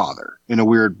his father in a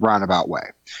weird roundabout way.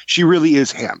 She really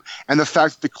is him. And the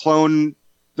fact that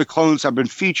the clones have been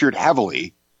featured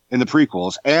heavily in the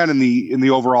prequels and in the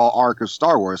overall arc of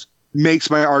Star Wars makes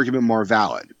my argument more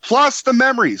valid. Plus the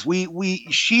memories.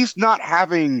 She's not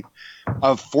having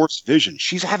a Force vision.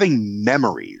 She's having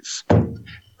memories.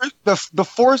 The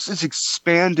Force is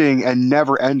expanding and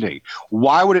never ending.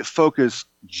 Why would it focus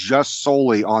just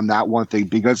solely on that one thing?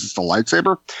 Because it's the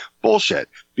lightsaber? Bullshit.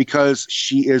 Because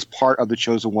she is part of the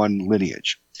Chosen One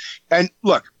lineage. And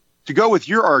look, to go with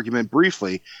your argument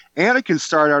briefly, Anakin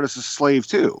started out as a slave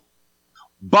too.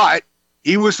 But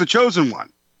he was the Chosen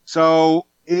One. So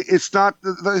it's not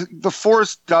the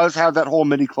Force does have that whole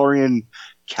midi-chlorian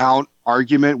count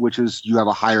argument, which is you have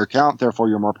a higher count, therefore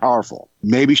you're more powerful.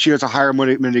 Maybe she has a higher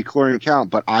midi-chlorian count,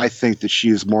 but I think that she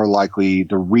is more likely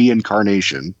the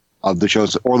reincarnation of the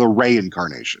Chosen, or the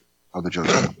reincarnation of the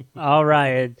Chosen One. All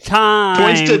right, time.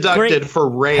 Points deducted for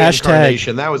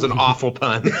reincarnation. That was an awful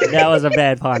pun. That was a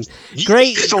bad pun.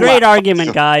 Great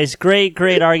argument, guys.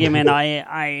 Great argument.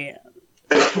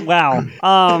 Wow.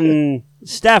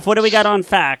 Steph, what do we got on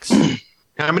facts?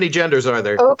 How many genders are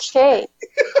there? Okay.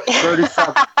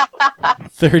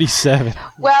 37.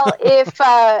 Well, if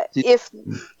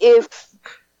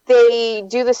they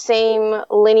do the same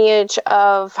lineage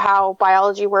of how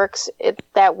biology works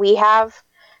that we have,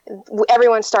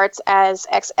 everyone starts as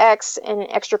XX, and an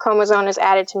extra chromosome is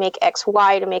added to make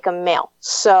XY to make a male.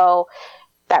 So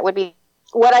that would be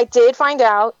what I did find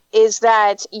out is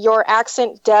that your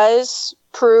accent does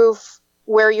prove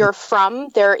where you're from.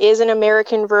 There is an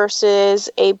American versus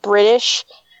a British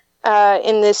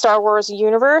in the Star Wars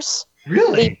universe.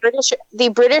 Really? The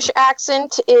British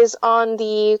accent is on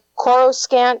the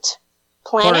Coruscant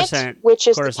planet, which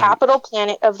is the capital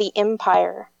planet of the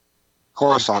Empire.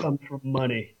 Coruscant. Comes from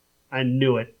money. I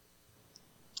knew it.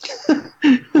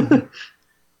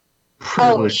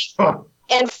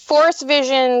 And Force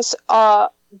visions,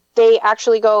 they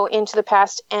actually go into the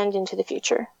past and into the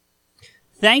future.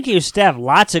 Thank you, Steph.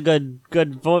 Lots of good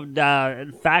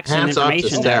facts and Hats off to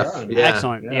information Steph. there. Yeah.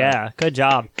 Excellent. Yeah, good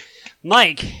job.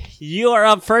 Mike, you are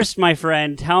up first, my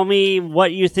friend. Tell me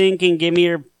what you think and give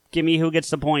me who gets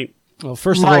the point. Well,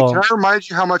 first Mike, of all, can I remind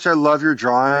you how much I love your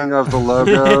drawing of the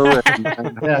logo?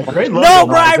 Yeah, great logo. No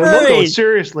Mike. The bribery! logo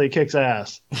seriously kicks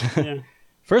ass.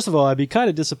 first of all, I'd be kind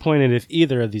of disappointed if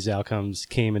either of these outcomes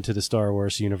came into the Star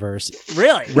Wars universe.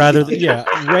 Really? Rather than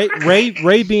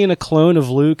Ray being a clone of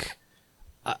Luke,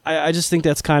 I just think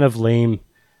that's kind of lame.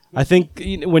 I think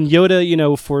when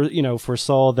Yoda,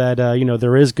 foresaw that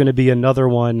there is going to be another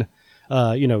one,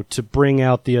 to bring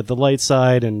out the light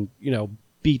side and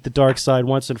beat the dark side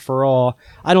once and for all.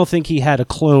 I don't think he had a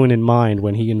clone in mind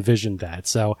when he envisioned that.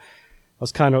 So I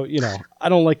was kind of, I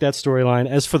don't like that storyline.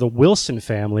 As for the Wilson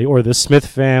family or the Smith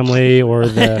family or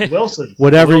the Wilson,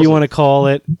 whatever you want to call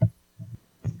it,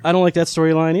 I don't like that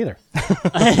storyline either.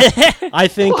 I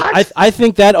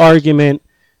think that argument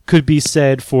could be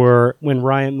said for when the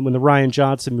Rian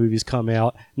Johnson movies come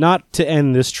out, not to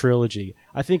end this trilogy.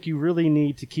 I think you really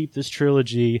need to keep this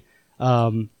trilogy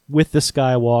with the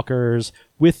Skywalkers,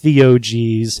 with the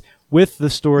OGs, with the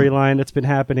storyline that's been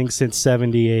happening since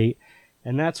 78.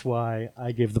 And that's why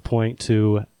I give the point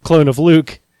to Clone of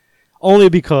Luke, only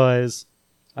because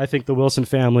I think the Wilson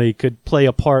family could play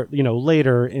a part,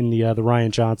 later in the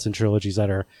Rian Johnson trilogies that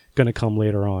are going to come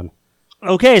later on.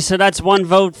 Okay, so that's one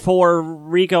vote for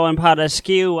Rico and Pot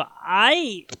Askew.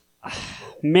 I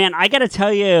gotta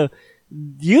tell you,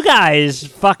 you guys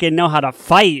fucking know how to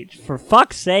fight, for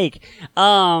fuck's sake.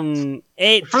 For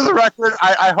the record,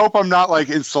 I hope I'm not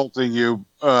insulting you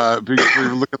because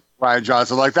you're looking at Rian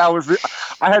Johnson. That was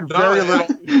I had very little.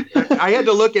 I had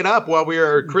to look it up while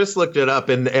Chris looked it up,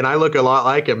 and I look a lot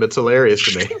like him. It's hilarious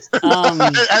to me.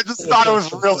 I just thought it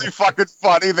was really fucking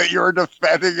funny that you were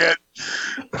defending it.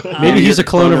 Maybe he's a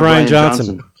clone of Rian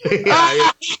Johnson.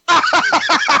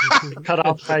 Cut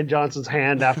off Rian Johnson's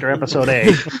hand after episode 8.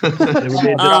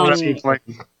 All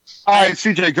right,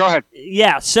 CJ, go ahead.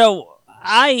 Yeah, so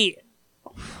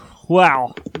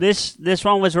wow, this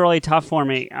one was really tough for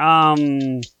me.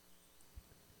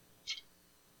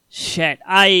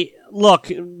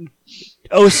 Look,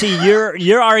 OC,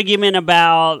 your argument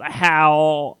about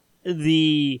how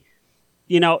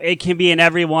it can be in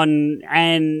everyone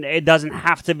and it doesn't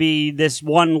have to be this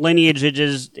one lineage that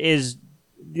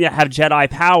have Jedi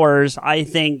powers, I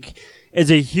think is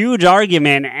a huge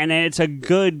argument, and it's a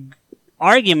good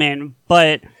argument,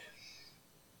 but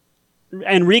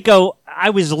Enrico, I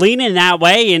was leaning that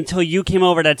way until you came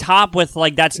over the top with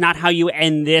that's not how you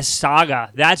end this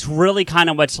saga. That's really kind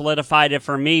of what solidified it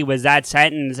for me, was that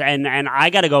sentence, and I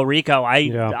gotta go Rico.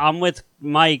 I'm with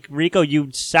Mike. Rico,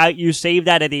 you saved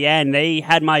that at the end. They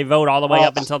had my vote all the way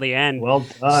up until the end. Well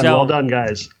done, well done,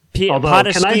 guys. Although,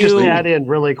 can I just add in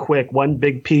really quick one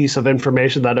big piece of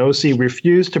information that OC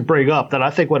refused to bring up that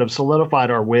I think would have solidified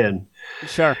our win?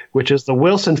 Sure. Which is the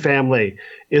Wilson family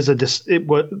is a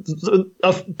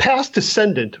past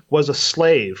descendant was a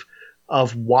slave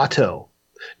of Watto.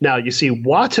 Now, you see,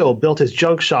 Watto built his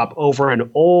junk shop over an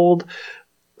old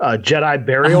Jedi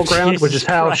burial ground, which is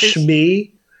how Shmi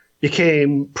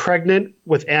became pregnant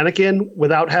with Anakin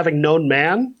without having known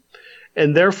man.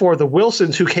 And therefore, the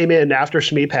Wilsons who came in after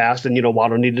Shmi passed, and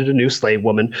Watto needed a new slave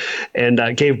woman, and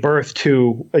gave birth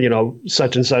to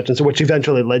such and such, and so which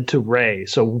eventually led to Rey.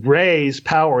 So Rey's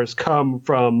powers come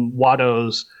from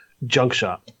Watto's junk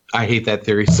shop. I hate that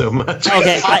theory so much.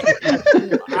 Okay,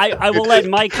 I will let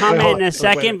Mike comment in a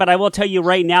second, but I will tell you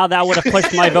right now that would have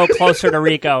pushed my vote closer to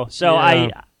Rico. So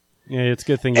Yeah, it's a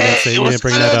good thing you didn't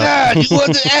bring that up. You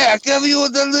want to ask? Tell me you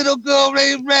want the little girl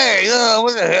named Ray.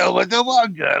 What the hell with the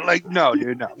one girl? No,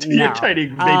 dude, no. You're tiny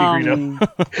baby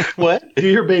Greedo. What?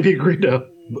 You're baby Greedo.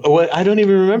 What? I don't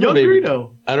even remember. Young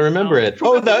Greedo. I don't remember it.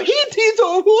 Oh, the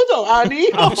Ani.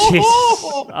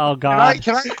 Oh God.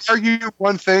 Can I argue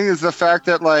one thing? Is the fact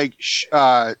that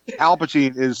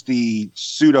Palpatine is the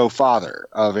pseudo father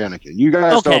of Anakin. You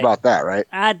guys know about that, right?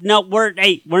 No, we're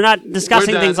not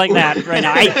discussing things like that right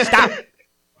now. Hey, stop.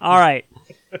 All right.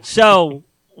 So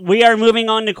we are moving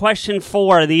on to question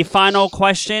 4, the final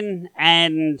question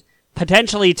and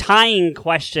potentially tying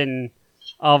question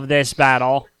of this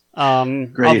battle.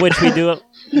 Of which we do have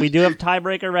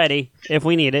tiebreaker ready if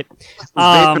we need it.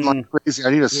 Like crazy. I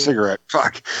need a cigarette.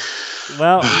 Fuck.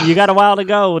 Well, you got a while to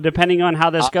go, depending on how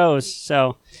this goes.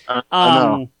 So,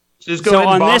 just go ahead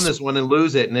and bomb this one and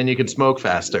lose it, and then you can smoke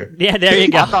faster. Yeah, there you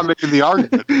go. I'm not making the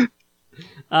argument.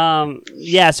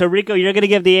 So Rico, you're going to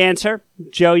give the answer.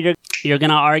 Joe, you're going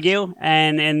to argue,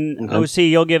 and OC,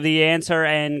 you'll give the answer,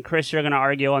 and Chris, you're going to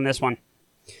argue on this one.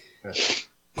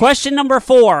 Question number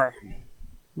 4.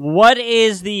 What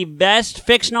is the best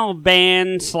fictional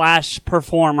band /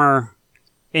 performer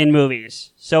in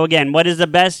movies? So again, what is the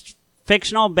best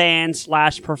fictional band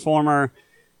 / performer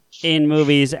in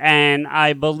movies? And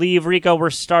I believe, Rico, we're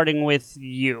starting with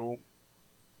you.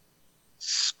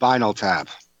 Spinal Tap.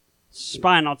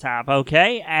 Spinal Tap,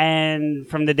 okay. And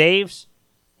from the Daves?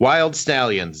 Wild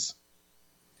Stallions.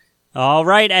 All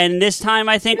right, and this time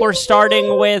I think we're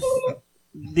starting with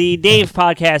the Dave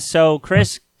podcast. So,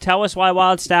 Chris, tell us why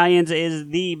Wild Stallions is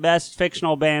the best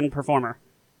fictional band performer.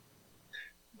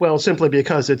 Well, simply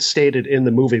because it's stated in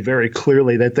the movie very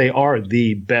clearly that they are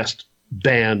the best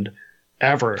band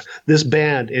ever. This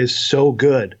band is so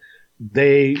good.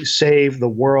 They save the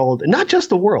world, and not just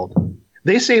the world.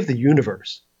 They save the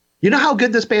universe. You know how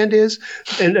good this band is?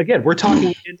 And again, we're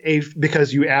talking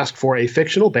because you asked for a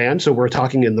fictional band, so we're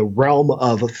talking in the realm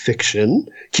of fiction,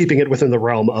 keeping it within the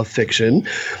realm of fiction.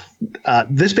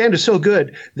 This band is so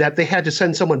good that they had to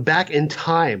send someone back in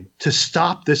time to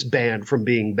stop this band from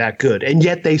being that good. And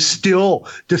yet they still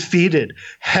defeated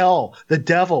hell, the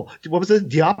devil. What was it?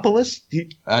 Diopolis?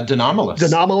 Denomalus.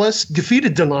 Denomalus.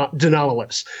 Defeated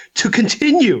Denomalus to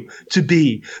continue to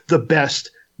be the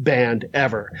best band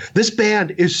ever. This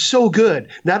band is so good.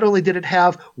 Not only did it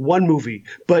have one movie,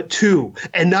 but two.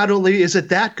 And not only is it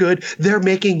that good, they're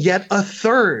making yet a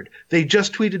third. They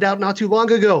just tweeted out not too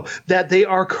long ago that they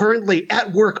are currently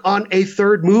at work on a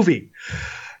third movie.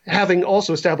 Having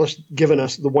also given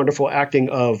us the wonderful acting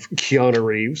of Keanu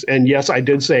Reeves. And yes, I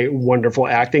did say wonderful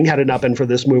acting. Had it not been for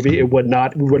this movie, we would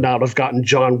not have gotten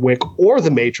John Wick or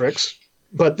The Matrix.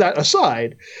 But that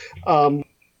aside,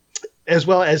 as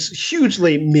well as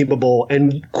hugely memeable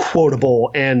and quotable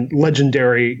and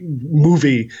legendary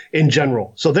movie in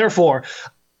general. So therefore,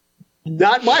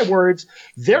 not my words,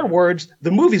 their words,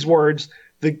 the movie's words,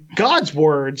 the God's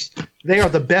words, they are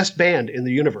the best band in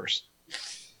the universe.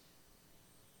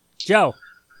 Joe.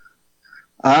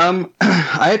 I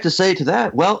have to say to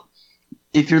that, well,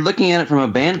 if you're looking at it from a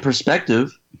band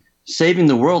perspective, saving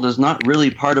the world is not really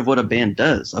part of what a band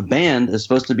does. A band is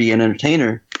supposed to be an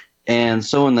entertainer and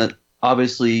someone that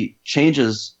obviously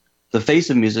changes the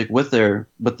face of music with their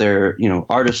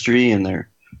artistry and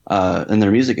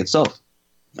their music itself.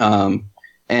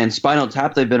 And Spinal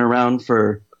Tap, they've been around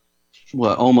for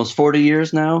almost 40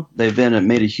 years now. They've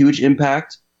made a huge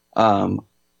impact on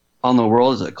the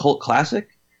world as a cult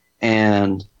classic.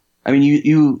 And I mean,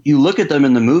 you look at them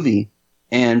in the movie,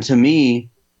 and to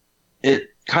me, it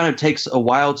kind of takes a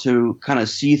while to kind of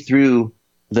see through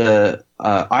the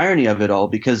irony of it all,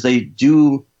 because they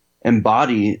do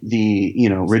embody the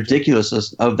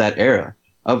ridiculousness of that era,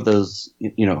 of those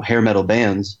hair metal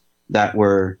bands that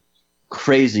were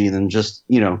crazy and just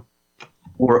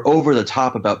were over the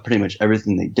top about pretty much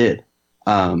everything they did.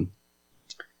 And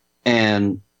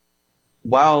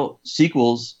while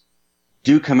sequels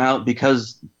do come out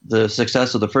because the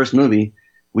success of the first movie,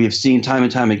 we have seen time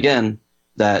and time again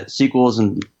that sequels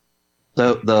and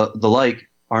the like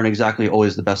aren't exactly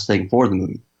always the best thing for the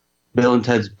movie. Bill and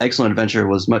Ted's Excellent Adventure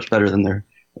was much better than their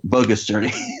bogus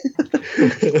journey.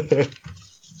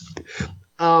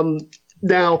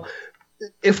 Now,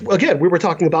 if again we were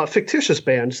talking about fictitious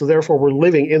bands, so therefore we're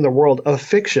living in the world of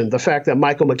fiction. The fact that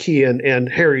Michael McKean and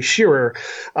Harry Shearer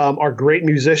are great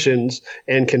musicians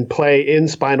and can play in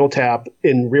Spinal Tap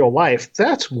in real life,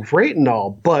 that's great and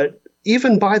all, but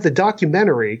even by the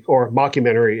documentary, or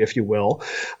mockumentary, if you will,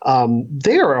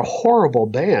 they are a horrible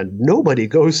band. Nobody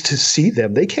goes to see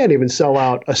them. They can't even sell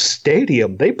out a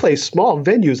stadium. They play small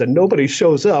venues and nobody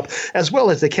shows up, as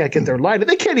well as they can't get their line.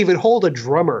 They can't even hold a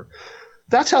drummer.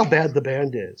 That's how bad the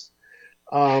band is.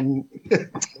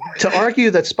 To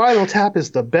argue that Spinal Tap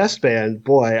is the best band,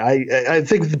 boy, I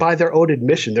think by their own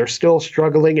admission, they're still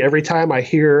struggling. Every time I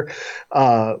hear,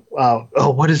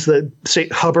 what is the St.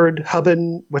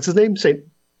 Hubban, what's his name?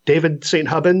 David St.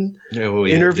 Hubban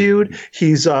interviewed.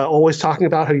 He's always talking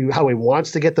about how he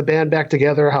wants to get the band back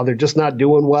together, how they're just not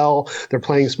doing well. They're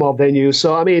playing small venues.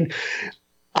 So, I mean,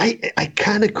 I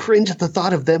kind of cringe at the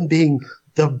thought of them being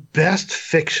the best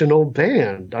fictional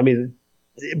band. I mean,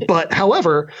 but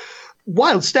however,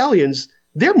 Wild Stallions,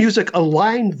 their music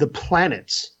aligned the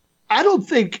planets. I don't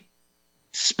think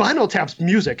Spinal Tap's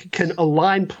music can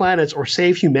align planets or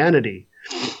save humanity.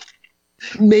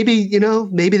 Maybe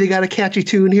they got a catchy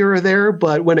tune here or there,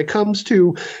 but when it comes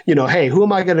to, hey, who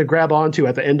am I going to grab onto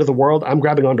at the end of the world? I'm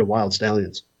grabbing onto Wild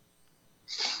Stallions.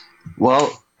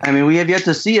 Well, I mean, we have yet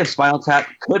to see if Spinal Tap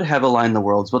could have aligned the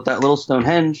worlds with that little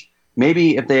Stonehenge.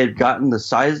 Maybe if they had gotten the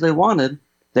size they wanted,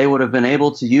 they would have been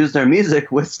able to use their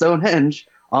music with Stonehenge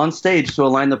on stage to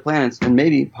align the planets and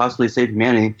maybe possibly save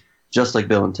humanity, just like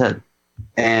Bill and Ted.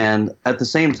 And at the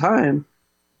same time,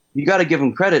 you got to give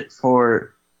them credit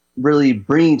for really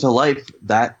bringing to life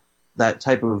that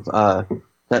type of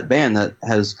that band that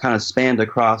has kind of spanned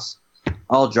across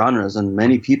all genres, and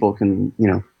many people can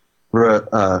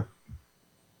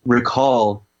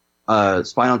recall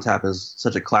Spinal Tap as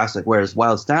such a classic, whereas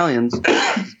Wild Stallions,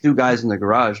 two guys in the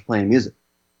garage playing music.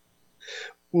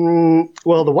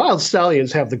 Well, the Wild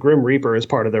Stallions have the Grim Reaper as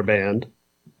part of their band.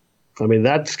 I mean,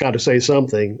 that's got to say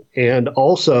something. And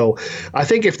also, I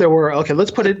think if there were,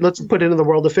 let's put it into the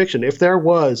world of fiction. If there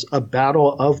was a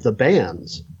battle of the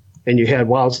bands, and you had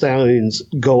Wild Stallions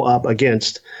go up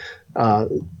against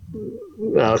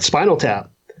Spinal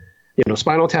Tap,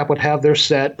 Spinal Tap would have their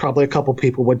set. Probably a couple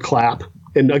people would clap.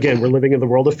 And again, we're living in the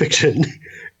world of fiction.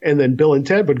 And then Bill and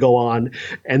Ted would go on,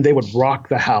 and they would rock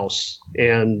the house,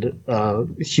 and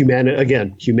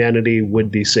humanity would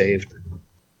be saved.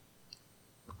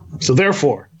 So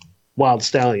therefore, Wild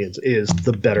Stallions is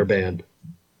the better band.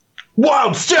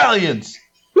 Wild Stallions!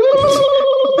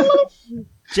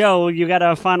 Joe, you got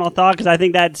a final thought? Because I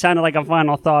think that sounded like a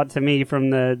final thought to me from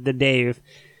the Dave.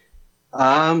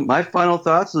 My final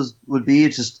thoughts would be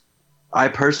just, I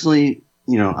personally,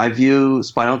 I view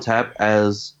Spinal Tap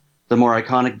as the more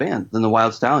iconic band than the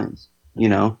Wild Stallions.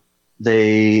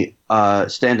 They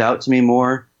stand out to me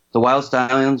more. The Wild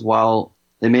Stallions, while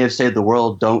they may have saved the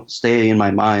world, don't stay in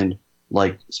my mind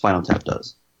like Spinal Tap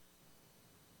does.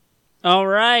 All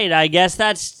right, I guess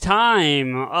that's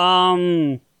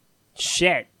time.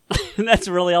 Shit. That's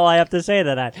really all I have to say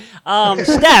to that.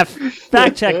 Steph,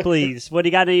 fact check, please. What do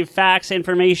you got? Any facts,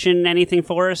 information, anything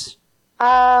for us?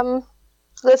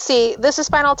 Let's see. This is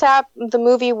Spinal Tap. The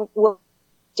movie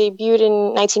debuted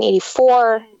in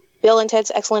 1984. Bill and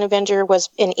Ted's Excellent Adventure was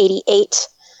in 88.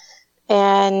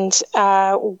 And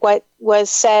what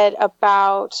was said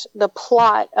about the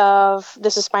plot of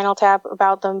This is Spinal Tap,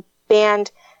 about the band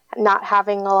not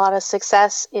having a lot of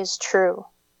success, is true.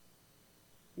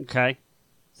 Okay.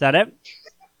 Is that it?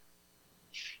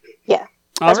 Yeah.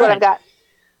 That's what I've got.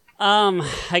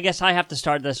 I guess I have to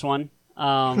start this one.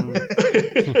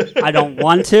 I don't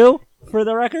want to, for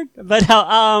the record, but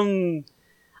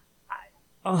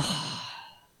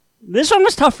this one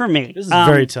was tough for me. This is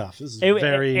very tough.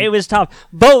 It was tough.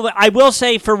 Both, I will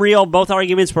say, for real, both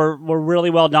arguments were really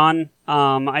well done.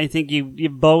 I think you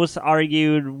both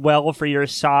argued well for your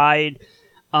side.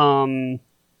 For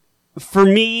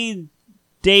me,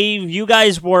 Dave, you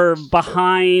guys were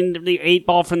behind the 8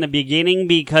 ball from the beginning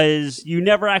because you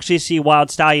never actually see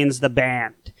Wild Stallions, the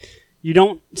band. You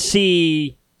don't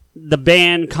see the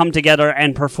band come together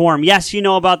and perform. Yes, you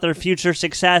know about their future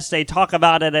success. They talk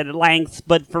about it at length,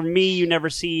 but for me, you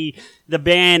never see the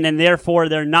band, and therefore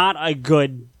they're not a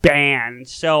good band.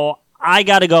 So I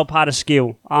got to go pot of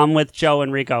skew. I'm with Joe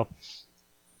and Rico.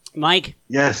 Mike?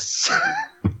 Yes.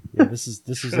 Yeah, this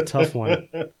is a tough one.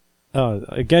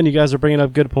 Again, you guys are bringing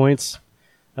up good points.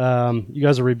 You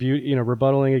guys are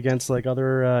rebuttaling against like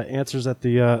other answers that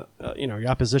the your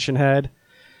opposition had.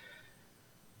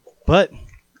 But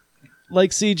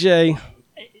like CJ,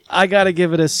 I gotta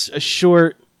give it a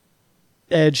short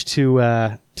edge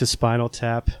to Spinal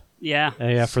Tap.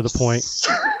 Yeah, for the point.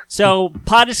 So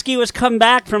pot of skew has come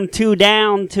back from 2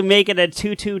 down to make it a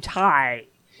 2-2 tie.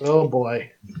 Oh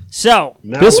boy. So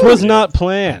this was not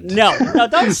planned. No,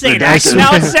 don't say that.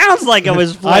 Now it sounds like it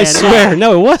was planned. I swear,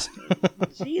 no, it wasn't.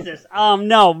 Jesus.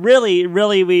 No, really,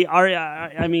 we are.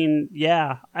 I mean,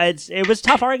 yeah, it was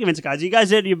tough arguments, guys.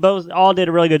 You both all did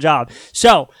a really good job.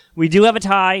 So we do have a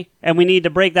tie, and we need to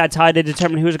break that tie to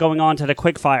determine who's going on to the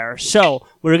quickfire. So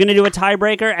we're going to do a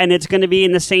tiebreaker, and it's going to be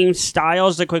in the same style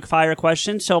as the quickfire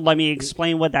question. So let me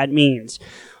explain what that means.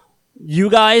 You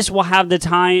guys will have the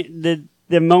time, the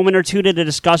moment or two to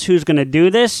discuss who's going to do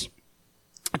this,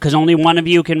 because only one of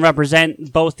you can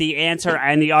represent both the answer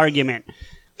and the argument.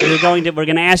 We're going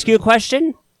to ask you a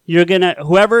question.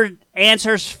 Whoever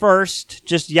answers first,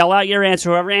 just yell out your answer.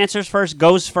 Whoever answers first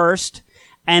goes first,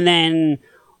 and then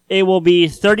it will be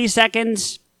 30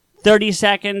 seconds, and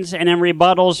then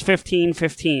rebuttals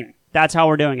 15. That's how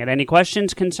we're doing it. Any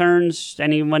questions, concerns?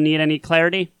 Anyone need any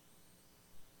clarity?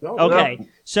 No, okay. No.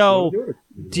 So,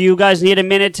 do you guys need a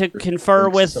minute to confer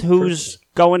with who's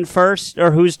going first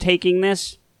or who's taking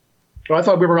this? Well, I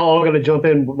thought we were all going to jump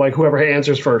in, like whoever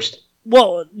answers first.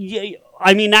 Well,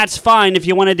 I mean, that's fine if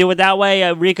you want to do it that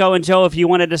way. Rico and Joe, if you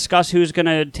want to discuss who's going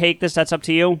to take this, that's up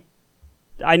to you.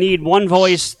 I need one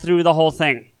voice through the whole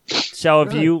thing. So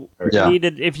if you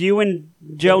if you and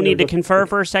Joe need to confer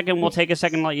for a second, we'll take a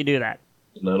second and let you do that.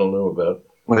 I don't know about.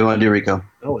 What do you want to do, Rico?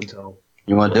 No one tell.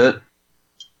 You want to do it?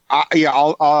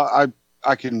 I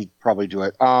can probably do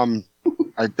it.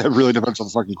 It really depends on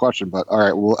the fucking question, but all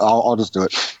right, I'll just do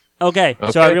it. Okay.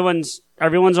 So everyone's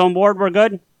Everyone's on board? We're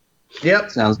good?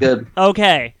 Yep. Sounds good.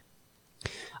 Okay.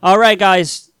 All right,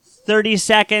 guys. 30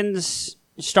 seconds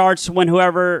starts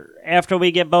after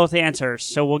we get both answers.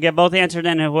 So we'll get both answered,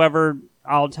 and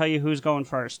I'll tell you who's going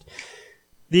first.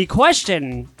 The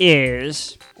question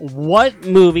is, what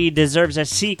movie deserves a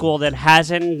sequel that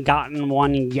hasn't gotten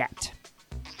one yet?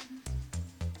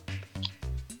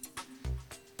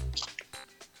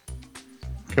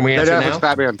 Can we answer now?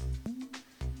 Batman.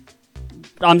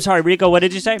 I'm sorry, Rico, what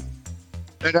did you say?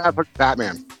 Ben Affleck's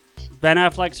Batman. Ben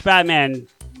Affleck's Batman.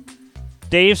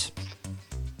 Dave's?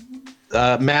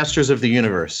 Masters of the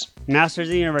Universe. Masters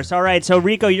of the Universe. All right, so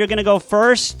Rico, you're going to go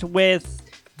first with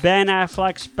Ben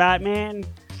Affleck's Batman.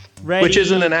 Ready? Which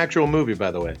isn't an actual movie,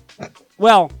 by the way.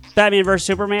 Well, Batman vs.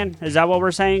 Superman. Is that what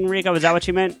we're saying, Rico? Is that what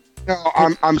you meant? No,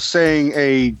 I'm saying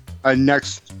a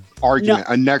next argument,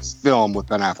 a next film with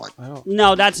Ben Affleck.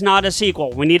 No, that's not a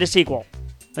sequel. We need a sequel.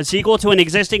 A sequel to an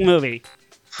existing movie.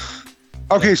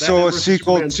 Okay, so a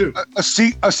sequel to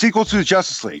a sequel to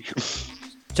Justice League.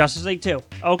 Justice League 2.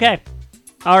 Okay.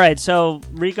 All right, so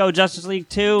Rico, Justice League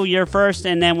 2, you're first,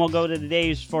 and then we'll go to the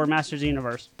Daves for Masters of the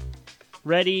Universe.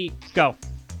 Ready, go.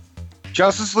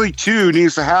 Justice League 2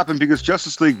 needs to happen because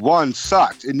Justice League 1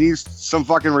 sucked. It needs some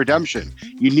fucking redemption.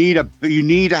 You need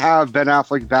to have Ben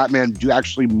Affleck Batman do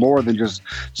actually more than just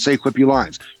say quippy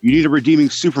lines. You need a redeeming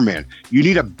Superman. You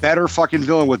need a better fucking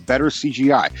villain with better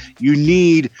CGI. You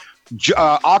need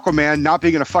Aquaman not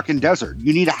being in a fucking desert.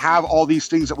 You need to have all these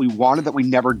things that we wanted that we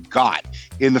never got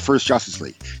in the first Justice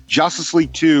League. Justice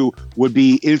League 2 would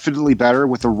be infinitely better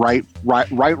with the right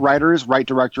writers, right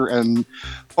director, and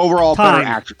overall better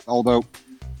actors. Although,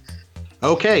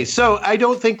 okay, so I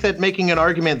don't think that making an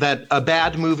argument that a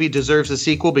bad movie deserves a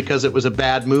sequel because it was a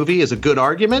bad movie is a good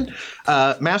argument.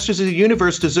 Masters of the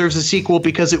Universe deserves a sequel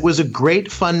because it was a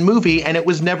great, fun movie and it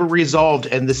was never resolved,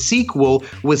 and the sequel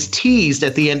was teased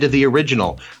at the end of the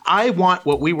original. I want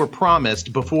what we were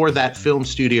promised before that film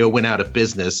studio went out of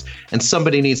business, and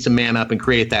somebody needs to man up and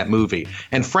create that movie.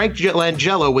 And Frank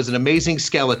Langella was an amazing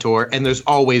Skeletor, and there's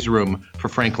always room for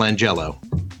Frank Langella.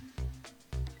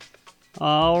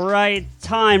 All right,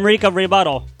 time. Rico,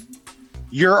 rebuttal.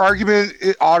 your argument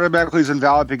automatically is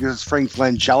invalid because it's Frank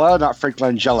Langella, not Frank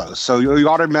Langello. So you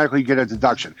automatically get a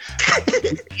deduction.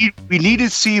 We need to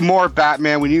see more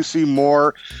Batman. We need to see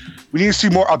more. We need to see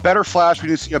more, a better Flash. We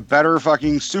need to see a better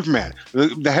fucking Superman.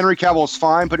 The Henry Cavill is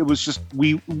fine, but it was just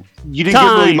you didn't get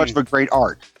really much of a great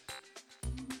art.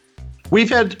 We've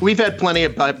had plenty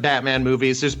of Batman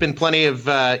movies. There's been plenty of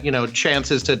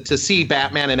chances to see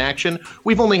Batman in action.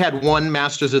 We've only had one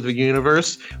Masters of the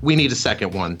Universe. We need a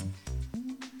second one.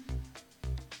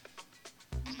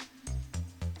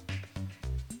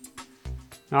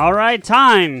 All right,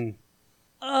 time.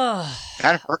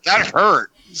 That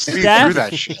hurt. Steph,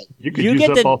 that shit. You could use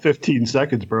up all 15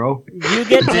 seconds, bro. You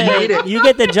get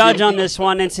the judge on this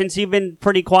one, and since you've been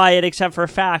pretty quiet except for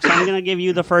facts, I'm going to give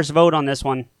you the first vote on this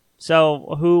one.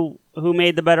 So who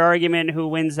made the better argument? Who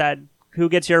wins that? Who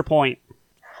gets your point?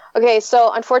 Okay,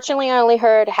 so unfortunately, I only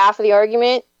heard half of the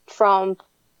argument from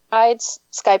sides.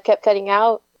 Skype kept cutting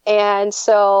out, and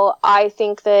so I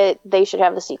think that they should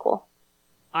have the sequel.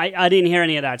 I didn't hear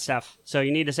any of that stuff, so you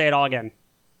need to say it all again.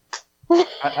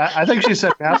 I think she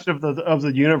said Master of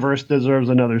the Universe deserves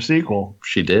another sequel.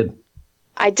 She did.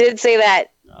 I did say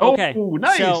that. Okay,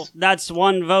 nice. So that's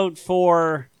one vote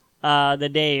for the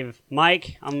Dave.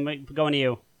 Mike, I'm going to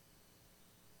you.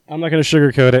 I'm not going to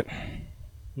sugarcoat it.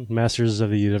 Masters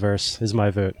of the Universe is my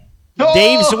vote.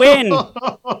 Dave's win.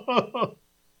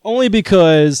 Only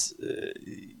because,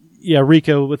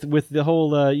 Rico, with the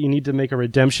whole you need to make a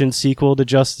redemption sequel to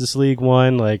Justice League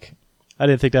 1, like, I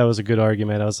didn't think that was a good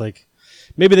argument. I was like,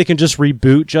 maybe they can just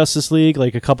reboot Justice League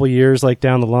like a couple years like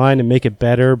down the line and make it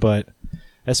better, but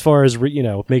as far as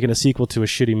making a sequel to a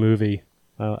shitty movie,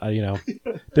 I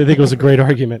think it was a great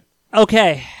argument.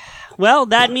 Okay. Well,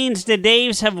 that means the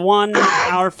Daves have won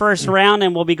our first round,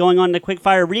 and we'll be going on to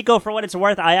Quickfire. Rico, for what it's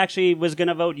worth, I actually was going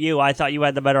to vote you. I thought you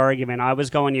had the better argument. I was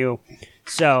going you.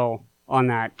 So, on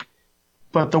that.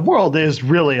 But the world is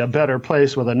really a better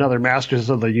place with another Masters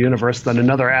of the Universe than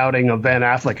another outing of Ben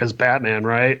Affleck as Batman,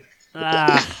 right?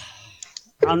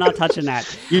 I'm not touching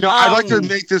that. I'd like to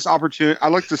make this opportunity.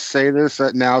 I'd like to say this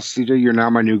that now, CJ, you're now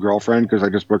my new girlfriend because I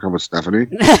just broke up with Stephanie.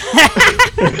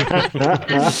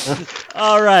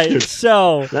 All right,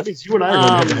 so that means you and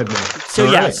I are going to So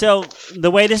all right. So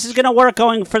the way this is going to work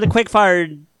going for the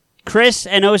quickfire, Chris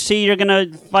and OC, you're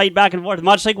going to fight back and forth,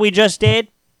 much like we just did.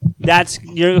 That's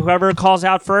whoever calls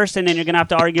out first, and then you're going to have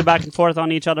to argue back and forth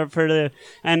on each other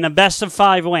and the best of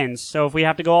 5 wins. So if we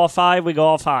have to go all 5, we go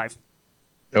all 5.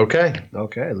 Okay,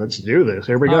 let's do this.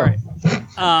 Here we go. Right.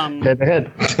 Head to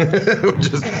head.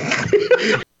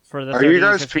 For the Are you 30 and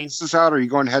guys 15. piecing this out? Or are you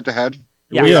going head to head?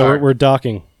 Yeah, we're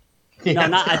docking. No,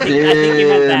 not. I think you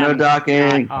meant them. No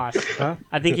docking. Not us. Huh?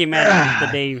 I think you meant the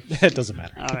Dave. It doesn't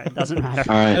matter. All right, doesn't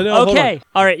matter. All right. Okay.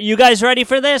 All right. You guys ready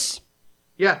for this?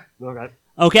 Yeah. Okay.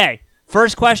 Okay.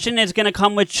 First question is going to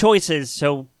come with choices.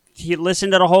 So you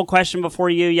listen to the whole question before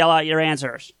you yell out your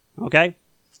answers. Okay?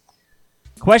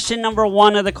 Question number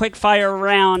 1 of the quickfire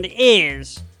round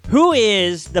is, who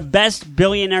is the best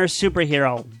billionaire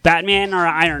superhero? Batman or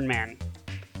Iron Man?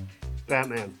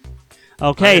 Batman.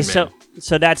 Okay, Iron so Man.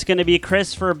 that's going to be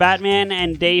Chris for Batman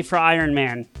and Dave for Iron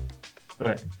Man. All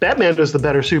right. Batman is the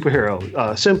better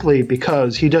superhero, simply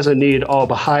because he doesn't need all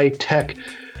the high-tech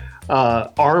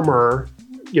armor,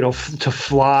 to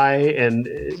fly, and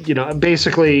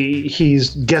basically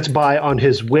gets by on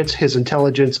his wits, his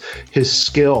intelligence, his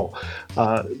skill.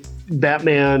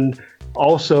 Batman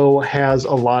also has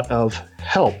a lot of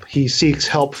help. He seeks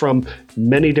help from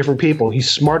many different people.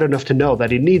 He's smart enough to know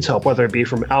that he needs help, whether it be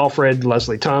from Alfred,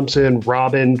 Leslie Thompson,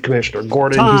 Robin, Commissioner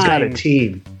Gordon. He's got a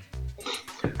team.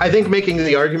 I think making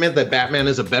the argument that Batman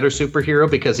is a better superhero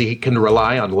because he can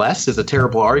rely on less is a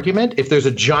terrible argument. If there's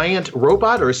a giant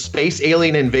robot or a space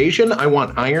alien invasion, I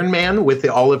want Iron Man with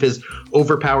all of his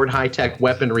overpowered high-tech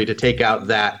weaponry to take out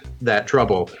that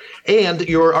trouble. And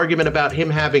your argument about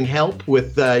him having help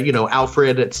with,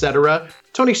 Alfred, etc.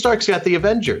 Tony Stark's got the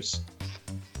Avengers.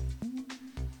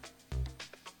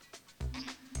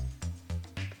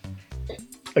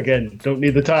 Again, don't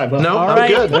need the time. Huh? No, All I'm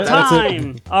right, good.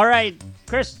 time. All right,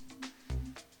 Chris.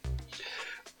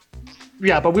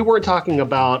 Yeah, but we weren't talking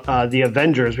about the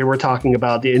Avengers. We were talking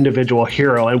about the individual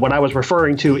hero. And what I was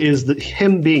referring to is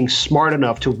him being smart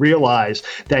enough to realize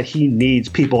that he needs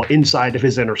people inside of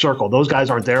his inner circle. Those guys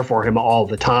aren't there for him all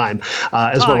the time,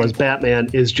 as well as Batman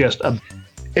is just a...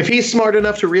 If he's smart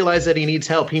enough to realize that he needs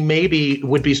help, he maybe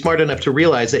would be smart enough to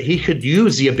realize that he could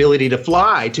use the ability to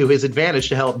fly to his advantage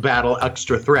to help battle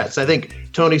extra threats. I think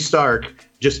Tony Stark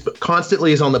just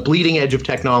constantly is on the bleeding edge of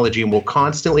technology and will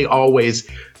constantly always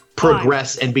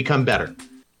progress and become better.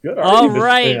 All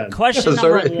right, question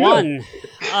number 1.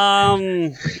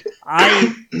 I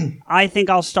think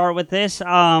I'll start with this.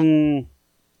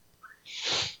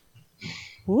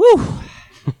 Woo.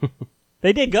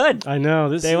 They did good. I know.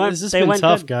 This has been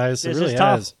tough, guys. It really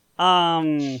has.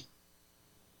 I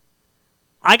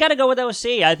got to go with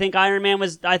OC. I think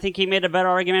I think he made a better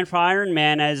argument for Iron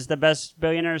Man as the best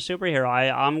billionaire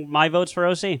superhero. My vote's for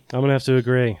OC. I'm going to have to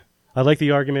agree. I like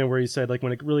the argument where he said, like,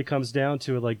 when it really comes down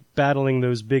to it, like, battling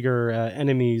those bigger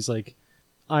enemies, like,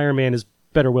 Iron Man is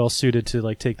better well suited to,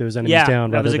 like, take those enemies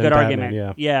down. That was a good Batman.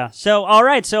 argument. Yeah. So, all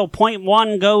right. So, point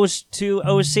 1 goes to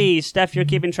OC. Steph, you're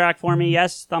keeping track for me.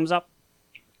 Yes? Thumbs up?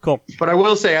 Cool. But I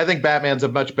will say, I think Batman's a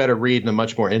much better read and a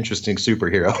much more interesting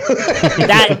superhero.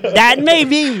 that may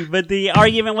be, but the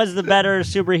argument was the better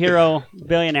superhero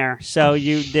billionaire. So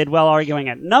you did well arguing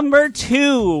it. Number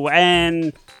 2,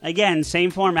 and again, same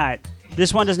format.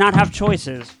 This one does not have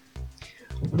choices.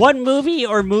 What movie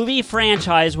or movie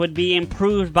franchise would be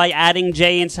improved by adding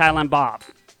Jay and Silent Bob?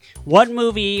 What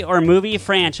movie or movie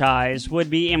franchise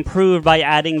would be improved by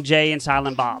adding Jay and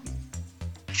Silent Bob?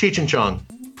 Cheech and Chong.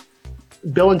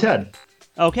 Bill and Ted.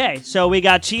 Okay, so we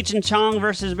got Cheech and Chong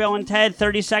versus Bill and Ted.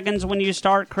 30 seconds when you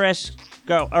start, Chris.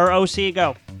 Go. Or OC,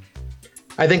 go.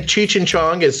 I think Cheech and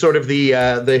Chong is sort of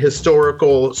the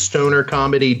historical stoner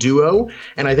comedy duo,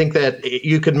 and I think that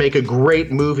you could make a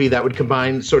great movie that would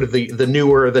combine sort of the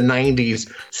newer, the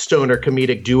 90s stoner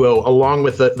comedic duo along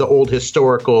with the old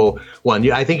historical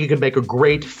one. I think you could make a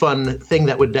great, fun thing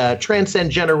that would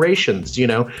transcend generations,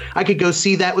 I could go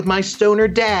see that with my stoner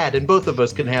dad, and both of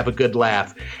us can have a good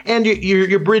laugh. And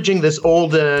you're bridging this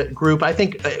old group. I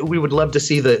think we would love to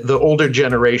see the older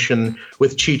generation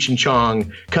with Cheech and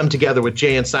Chong come together with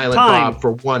Jay and Silent Bob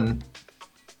for one.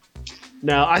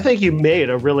 Now, I think you made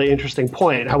a really interesting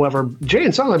point. However, Jay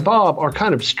and Silent Bob are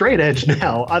kind of straight edge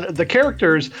now. The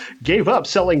characters gave up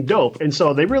selling dope, and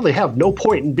so they really have no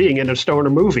point in being in a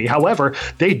stoner movie. However,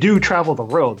 they do travel the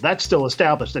road. That's still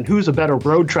established. And who's a better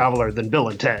road traveler than Bill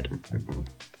and Ted?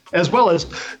 As well as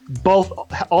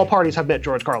all parties have met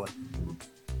George Carlin.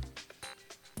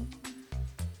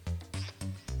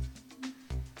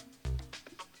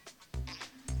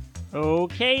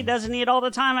 Okay, doesn't need all the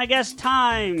time, I guess.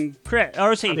 Time. Chris,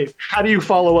 OC. How do you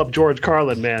follow up George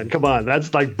Carlin, man? Come on,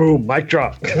 that's like boom, mic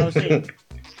drop. OC.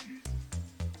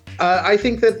 I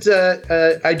think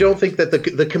that I don't think that the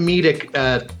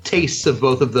comedic tastes of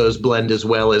both of those blend as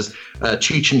well as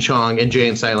Cheech and Chong and Jay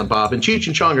and Silent Bob. And Cheech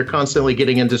and Chong are constantly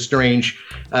getting into strange,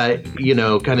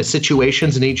 kind of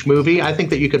situations in each movie. I think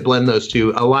that you could blend those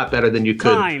two a lot better than you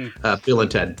could Bill and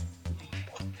Ted.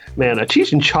 Man, a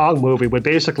Cheech and Chong movie would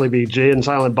basically be Jay and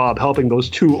Silent Bob helping those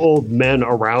two old men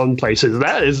around places.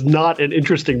 That is not an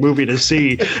interesting movie to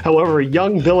see. However,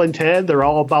 young Bill and Ted, they're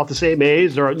all about the same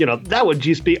age. That would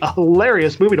just be a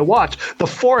hilarious movie to watch. The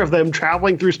four of them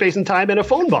traveling through space and time in a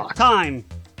phone box. Time.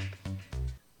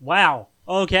 Wow.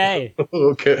 Okay.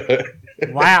 Okay.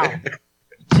 Wow.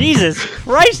 Jesus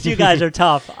Christ, you guys are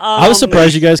tough. I was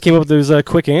surprised you guys came up with those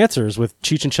quick answers with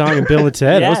Cheech and Chong and Bill and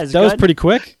Ted. Yeah, that was pretty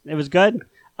quick. It was good.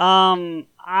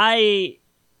 I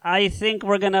think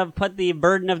we're gonna put the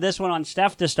burden of this one on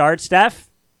Steph to start. Steph,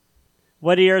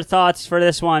 what are your thoughts for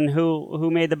this one?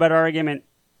 Who made the better argument?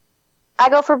 I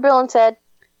go for Bill and Ted.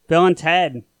 Bill and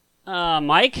Ted.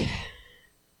 Mike?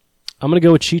 I'm gonna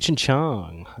go with Cheech and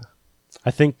Chong. I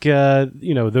think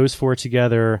those four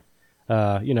together,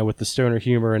 with the stoner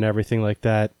humor and everything like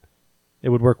that, it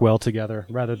would work well together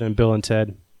rather than Bill and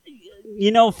Ted.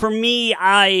 For me,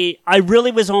 I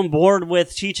really was on board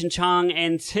with Cheech and Chong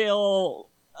until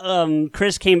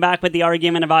Chris came back with the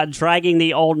argument about dragging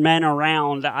the old men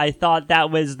around. I thought that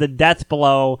was the death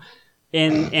blow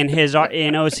in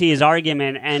OC's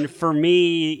argument. And for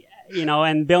me,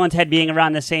 and Bill and Ted being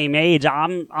around the same age,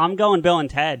 I'm going Bill and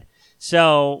Ted.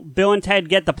 So Bill and Ted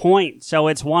get the point. So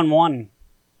it's 1-1.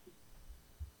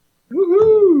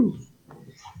 Woohoo!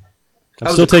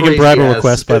 I'm still taking bribery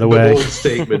requests, by the way. Bold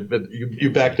statement, but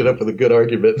you backed it up with a good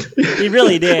argument. You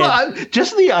really did. Well,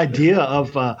 just the idea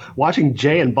of watching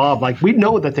Jay and Bob, we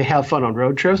know that they have fun on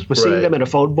road trips, but seeing them in a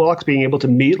phone box, being able to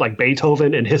meet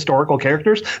Beethoven and historical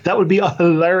characters, that would be a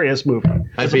hilarious movie.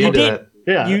 I'd be into that.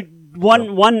 Yeah.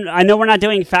 One. I know we're not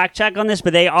doing fact check on this,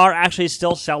 but they are actually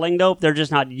still selling dope. They're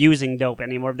just not using dope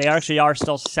anymore. They actually are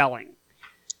still selling.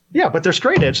 Yeah, but they're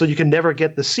straight edge, so you can never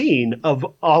get the scene of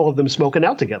all of them smoking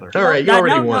out together. All right, you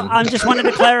already won. I just wanted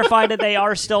to clarify that they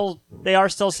are still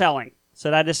selling.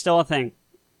 So that is still a thing.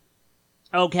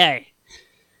 Okay.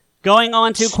 Going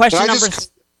on to question number...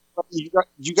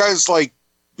 You guys,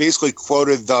 basically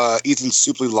quoted the Ethan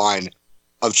Suplee line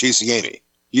of Chasing Amy.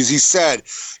 He said,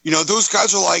 those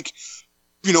guys are like,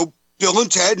 Bill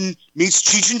and Ted and meets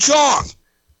Cheech and Chong.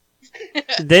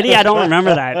 Did he? I don't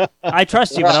remember that. I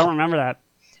trust you, but I don't remember that.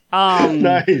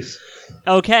 Nice.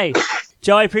 Okay.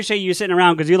 Joe, I appreciate you sitting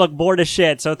around because you look bored as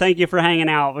shit, so thank you for hanging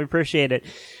out. We appreciate it.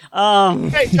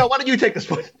 Hey, Joe, why don't you take this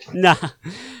one? Nah.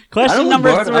 Question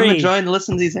number 3. I'm enjoying to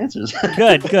listen to these answers.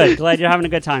 Good. Glad you're having a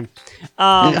good time.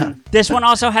 This one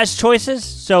also has choices,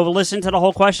 so listen to the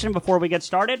whole question before we get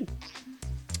started.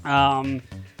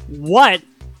 What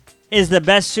is the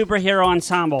best superhero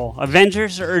ensemble,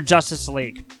 Avengers or Justice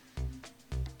League?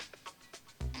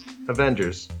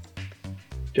 Avengers.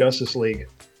 Justice League.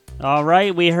 All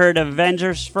right, we heard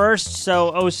Avengers first,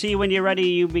 so OC, when you're ready,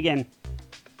 you begin.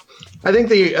 I think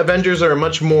the Avengers are a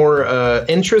much more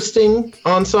interesting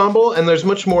ensemble, and there's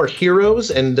much more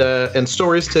heroes and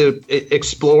stories to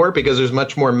explore because there's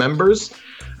much more members.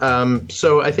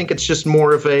 So I think it's just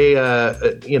more of a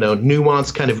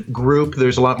nuanced kind of group.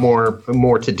 There's a lot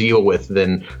more to deal with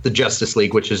than the Justice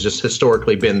League, which has just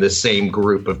historically been the same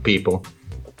group of people.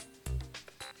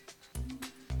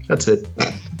 That's it.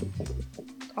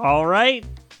 All right.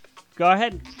 Go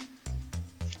ahead.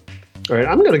 All right,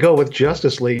 I'm going to go with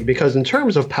Justice League because in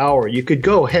terms of power, you could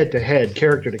go head to head,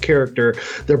 character to character.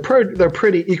 They're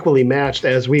pretty equally matched,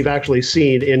 as we've actually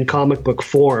seen in comic book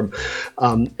form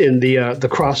in the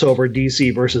crossover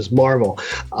DC versus Marvel.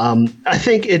 I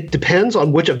think it depends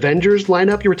on which Avengers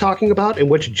lineup you were talking about and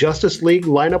which Justice League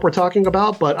lineup we're talking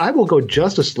about, but I will go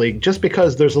Justice League just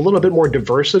because there's a little bit more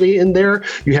diversity in there.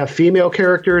 You have female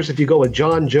characters. If you go with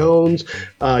John Jones,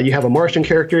 you have a Martian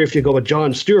character. If you go with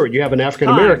John Stewart, you have an African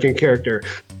American character.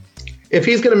 If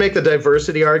he's going to make the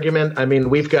diversity argument, I mean,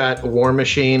 we've got War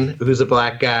Machine, who's a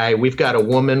black guy. We've got a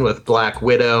woman with Black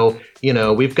Widow.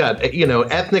 We've got,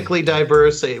 ethnically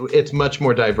diverse. It's much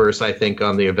more diverse, I think,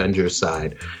 on the Avengers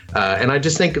side. And I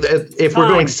just think that if we're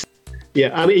going...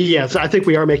 Yeah, I mean, yes, I think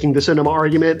we are making the cinema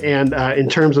argument, and in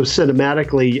terms of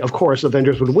cinematically, of course,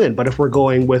 Avengers would win. But if we're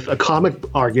going with a comic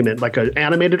argument, like an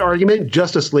animated argument,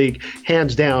 Justice League,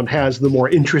 hands down, has the more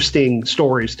interesting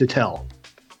stories to tell.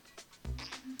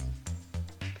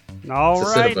 All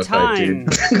right, time.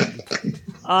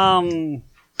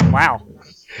 Wow.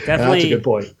 Definitely, that's a good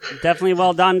point. Definitely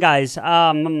well done, guys.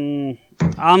 I'm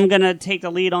gonna take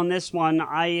the lead on this one.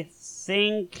 I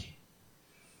think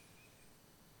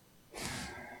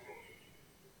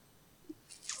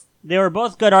They were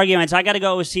both good arguments. I got to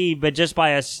go OC, but just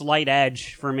by a slight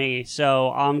edge for me.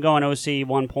 So I'm going OC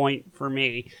 1 point for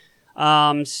me.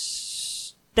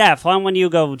 Steph, why don't you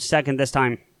go second this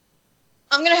time?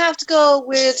 I'm going to have to go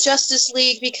with Justice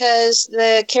League because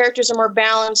the characters are more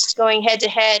balanced. Going head to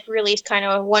head really kind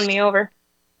of won me over.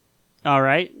 All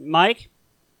right. Mike?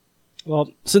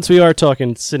 Well, since we are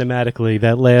talking cinematically,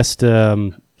 that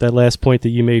last point that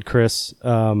you made, Chris,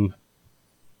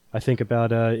 I think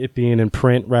about it being in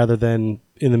print rather than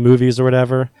in the movies or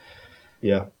whatever.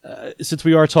 Yeah. Since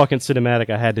we are talking cinematic,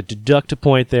 I had to deduct a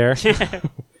point there.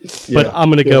 But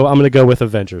I'm gonna go with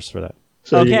Avengers for that.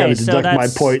 So okay, you got to deduct my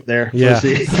point there. Yeah.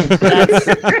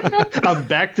 I'm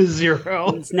back to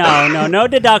 0. No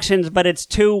deductions, but it's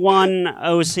 2-1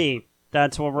 OC.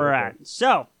 That's where we're at.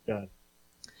 So,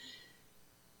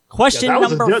 question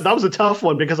that was a tough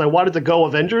one because I wanted to go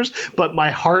Avengers, but my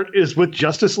heart is with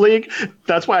Justice League.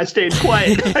 That's why I stayed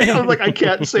quiet. I was like, I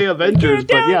can't say Avengers,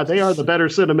 but yeah, they are the better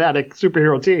cinematic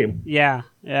superhero team. Yeah.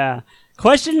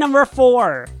 Question number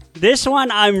 4. This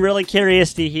one I'm really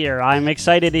curious to hear. I'm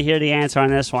excited to hear the answer on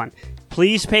this one.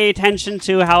 Please pay attention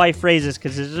to how I phrase this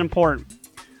because this is important.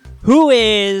 Who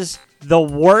is the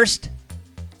worst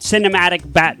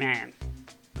cinematic Batman?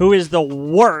 Who is the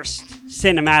worst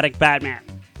cinematic Batman?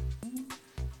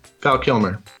 Val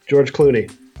Kilmer. George Clooney.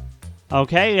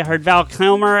 Okay, I heard Val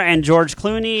Kilmer and George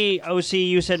Clooney. OC,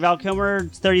 you said Val Kilmer.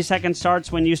 30 seconds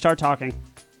starts when you start talking.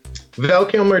 Val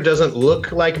Kilmer doesn't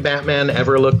look like Batman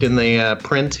ever looked in the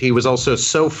print. He was also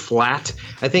so flat.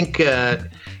 I think,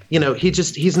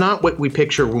 he's not what we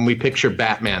picture when we picture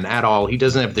Batman at all. He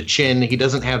doesn't have the chin. He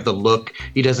doesn't have the look.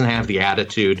 He doesn't have the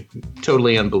attitude.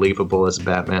 Totally unbelievable as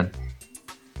Batman.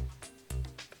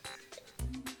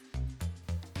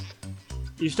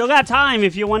 You still got time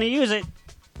if you want to use it.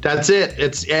 That's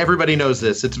it. Everybody knows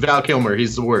this. It's Val Kilmer.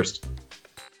 He's the worst.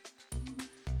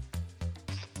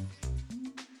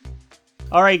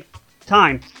 All right,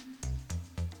 time.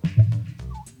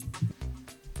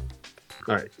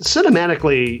 All right.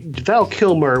 Cinematically, Val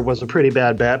Kilmer was a pretty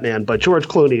bad Batman, but George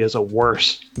Clooney is a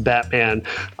worse Batman.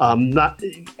 Not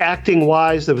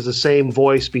acting-wise, there was the same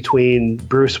voice between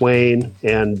Bruce Wayne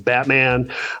and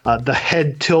Batman. The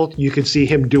head tilt, you could see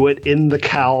him do it in the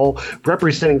cowl,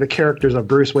 representing the characters of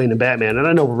Bruce Wayne and Batman. And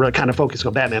I know we're really kind of focusing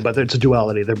on Batman, but it's a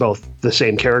duality. They're both the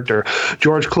same character.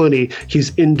 George Clooney,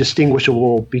 he's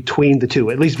indistinguishable between the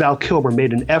two. At least Val Kilmer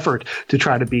made an effort to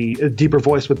try to be a deeper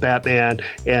voice with Batman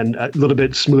and a little bit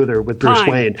smoother with Bruce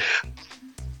Wayne.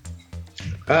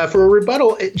 For a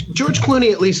rebuttal, George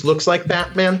Clooney at least looks like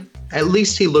Batman. At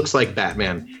least he looks like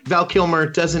Batman. Val Kilmer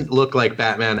doesn't look like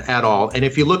Batman at all. And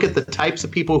if you look at the types of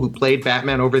people who played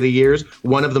Batman over the years,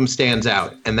 one of them stands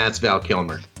out, and that's Val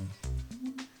Kilmer.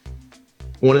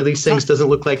 One of these things doesn't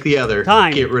look like the other.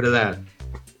 Get rid of that.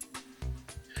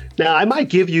 Now, I might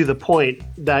give you the point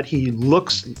that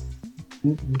Clooney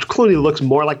looks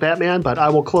more like Batman, but I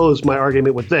will close my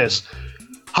argument with this.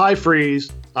 Hi,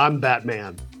 Freeze, I'm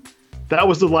Batman. That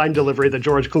was the line delivery that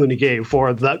George Clooney gave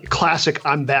for the classic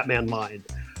I'm Batman line.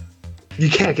 You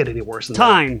can't get any worse than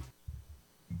that.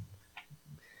 That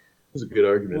was a good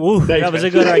argument. Ooh, that was a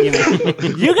good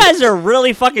argument. You guys are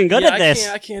really fucking good at this.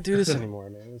 I can't do this anymore,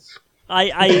 man.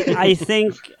 I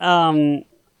think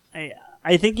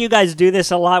I think you guys do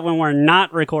this a lot when we're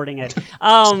not recording it.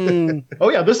 Oh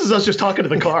yeah, this is us just talking to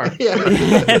the car.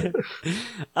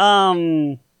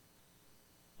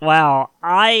 Wow,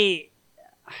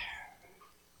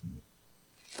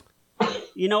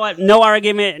 you know what? No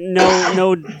argument,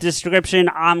 no description.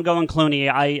 I'm going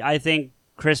Clooney. I think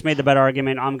Chris made the better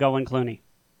argument. I'm going Clooney.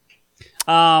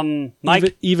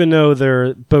 Mike? Even though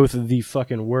they're both the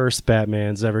fucking worst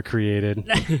Batmans ever created.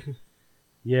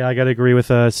 Yeah, I got to agree with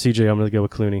CJ. I'm going to go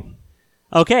with Clooney.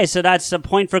 Okay, so that's a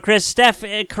point for Chris. Steph,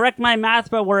 correct my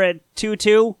math, but we're at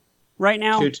 2-2 right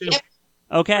now? 2-2. Yep.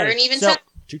 Okay. We're an even so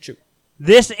 2-2.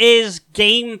 This is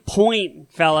game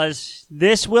point, fellas.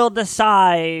 This will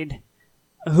decide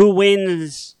who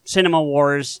wins Cinema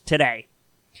Wars today.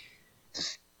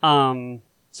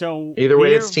 So either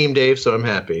way, it's Team Dave, so I'm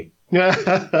happy.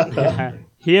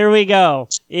 Here we go.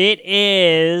 It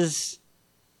is...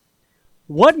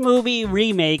 What movie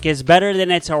remake is better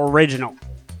than its original?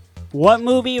 What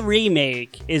movie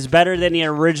remake is better than the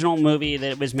original movie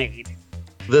that was made?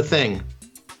 The Thing.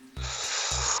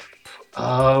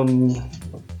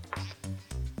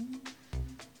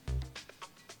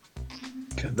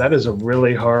 That is a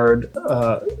really hard...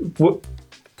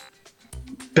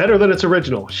 better than its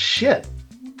original. Shit.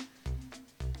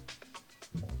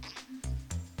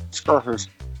 Scarface.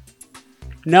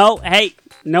 No, hey,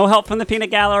 no help from the peanut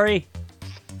gallery.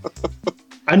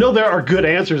 I know there are good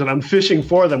answers, and I'm fishing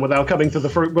for them without coming to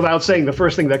without saying the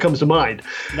first thing that comes to mind.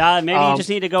 Nah, maybe you just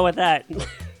need to go with that.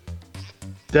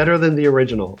 Better than the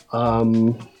original.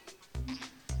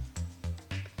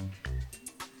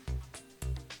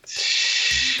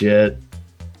 Shit.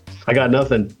 I got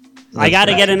nothing. I got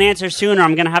to get an answer sooner.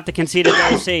 I'm going to have to concede it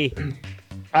to OC.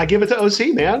 I give it to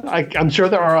OC, man. I'm sure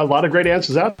there are a lot of great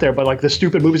answers out there, but like the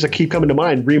stupid movies that keep coming to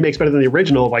mind, remakes better than the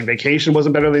original. Like Vacation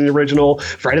wasn't better than the original.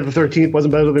 Friday the 13th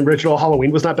wasn't better than the original.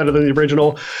 Halloween was not better than the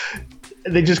original.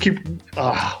 They just keep.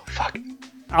 Oh, fuck.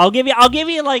 I'll give you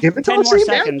like 10 more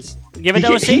seconds. Give it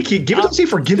to OC. Give it to OC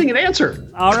for giving an answer.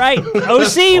 All right.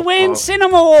 OC wins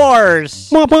Cinema Wars.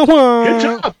 Good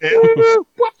job, man.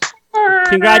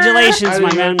 Congratulations,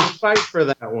 my man. Fight for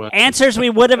that one. Answers we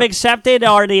would have accepted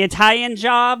are The Italian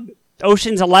Job,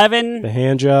 Ocean's 11. The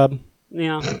Hand Job.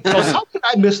 Yeah. How could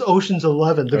I miss Ocean's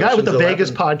 11? The guy with the Vegas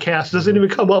podcast doesn't even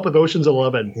come up with Ocean's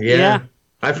 11. Yeah.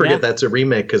 I forget that's a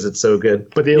remake because it's so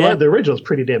good. But the original is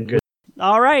pretty damn good.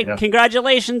 All right. Yeah.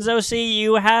 Congratulations, OC.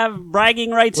 You have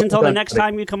bragging rights until the next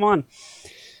time you come on.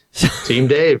 Team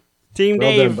Dave. Team well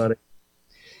Dave. Done, buddy.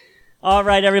 All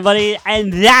right, everybody.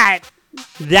 And that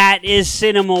is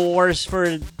Cinema Wars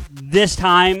for this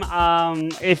time.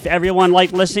 If everyone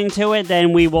liked listening to it,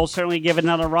 then we will certainly give it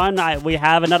another run. We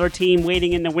have another team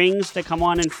waiting in the wings to come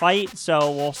on and fight,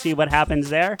 so we'll see what happens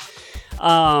there.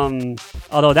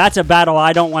 Although that's a battle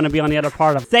I don't want to be on the other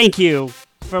part of. Thank you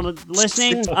for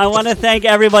listening. I want to thank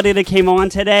everybody that came on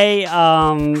today.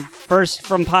 First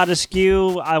from Pod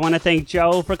Askew, I want to thank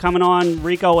Joe for coming on.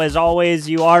 Rico, as always,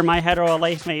 you are my hetero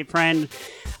life mate friend.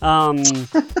 To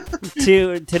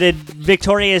the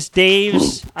victorious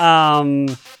Daves,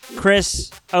 Chris,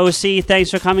 OC,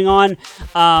 thanks for coming on.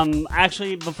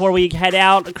 Actually, before we head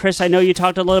out, Chris, I know you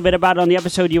talked a little bit about it on the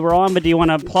episode you were on, but do you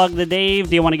want to plug the Dave?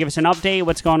 Do you want to give us an update?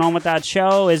 What's going on with that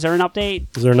show? Is there an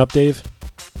update? Is there an update?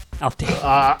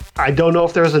 I don't know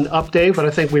if there's an update, but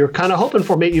I think we were kind of hoping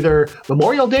for maybe either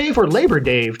Memorial Dave or Labor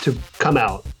Dave to come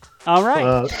out. All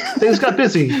right. Things got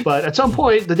busy, but at some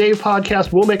point, the Dave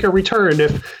podcast will make a return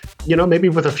if, maybe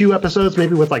with a few episodes,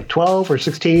 maybe with like 12 or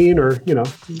 16 or, Yeah.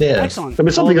 Excellent. I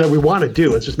mean, something that we want to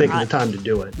do. It's just making the time to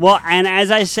do it. Well, and as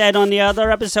I said on the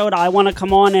other episode, I want to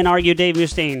come on and argue Dave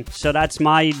Mustaine. So that's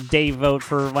my Dave vote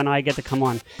for when I get to come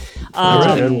on.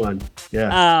 Good one.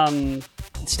 Yeah.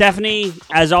 Stephanie,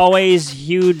 as always,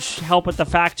 huge help with the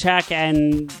fact check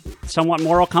and somewhat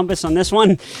moral compass on this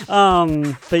one.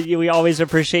 But we always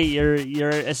appreciate your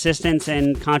assistance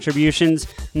and contributions.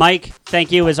 Mike,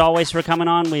 thank you as always for coming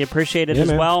on. We appreciate it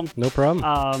as well. No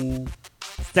problem.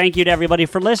 Thank you to everybody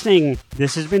for listening.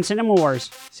 This has been Cinema Wars.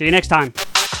 See you next time.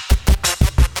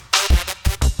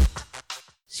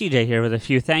 CJ here with a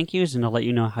few thank yous and to let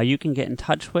you know how you can get in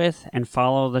touch with and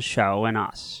follow the show and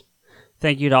us.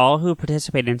 Thank you to all who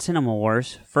participated in Cinema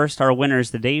Wars. First, our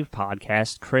winners, the Dave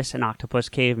Podcast, Chris and Octopus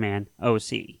Caveman,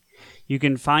 OC. You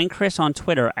can find Chris on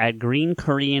Twitter at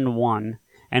GreenKorean1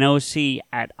 and OC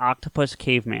at Octopus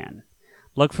Caveman.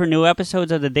 Look for new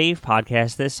episodes of the Dave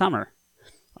Podcast this summer.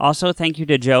 Also, thank you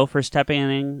to Joe for stepping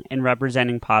in and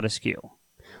representing Pod Askew.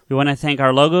 We want to thank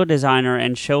our logo designer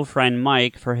and show friend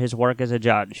Mike for his work as a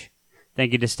judge.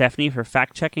 Thank you to Stephanie for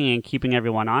fact-checking and keeping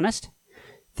everyone honest.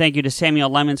 Thank you to Samuel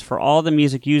Lemons for all the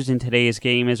music used in today's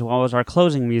game, as well as our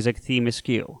closing music, Theme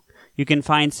Askew. You can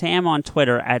find Sam on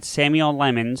Twitter at Samuel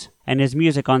Lemons and his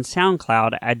music on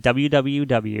SoundCloud at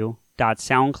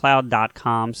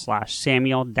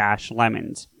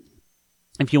www.soundcloud.com/Samuel-Lemons.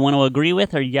 If you want to agree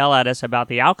with or yell at us about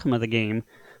the outcome of the game,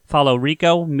 follow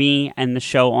Rico, me, and the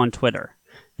show on Twitter.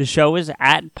 The show is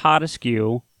at Pod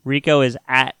Askew, Rico is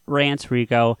at Rants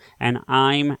Rico, and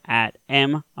I'm at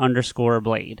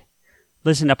M_Blade.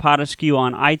 Listen to Pod Askew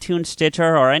on iTunes,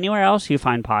 Stitcher, or anywhere else you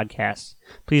find podcasts.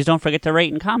 Please don't forget to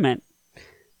rate and comment.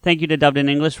 Thank you to Dubbed in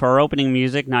English for our opening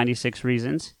music, 96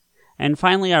 Reasons. And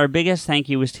finally, our biggest thank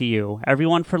you is to you,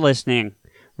 everyone, for listening.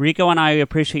 Rico and I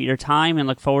appreciate your time and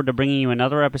look forward to bringing you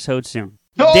another episode soon.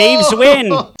 No! Dave's win!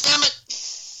 Damn it!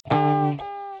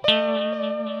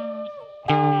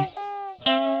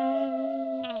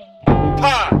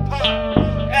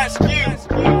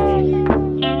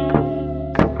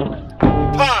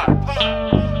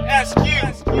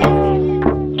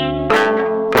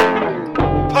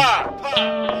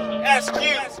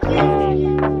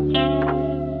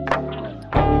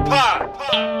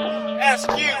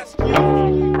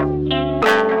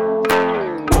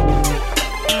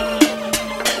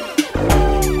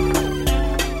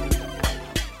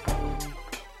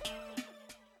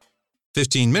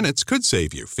 15 minutes could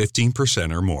save you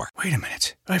 15% or more. Wait a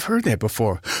minute. I've heard that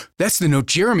before. That's the note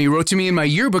Jeremy wrote to me in my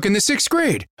yearbook in the 6th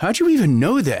grade. How'd you even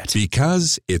know that?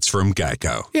 Because it's from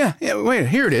Geico. Yeah, wait,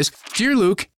 here it is. Dear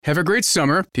Luke, have a great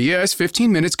summer. P.S.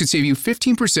 15 minutes could save you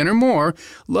 15% or more.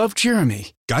 Love,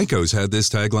 Jeremy. Geico's had this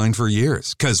tagline for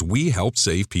years, because we help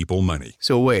save people money.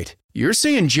 So wait, you're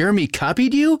saying Jeremy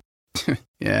copied you?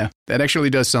 Yeah, that actually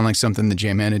does sound like something the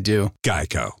J-Man would do.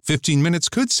 Geico. 15 minutes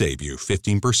could save you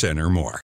 15% or more.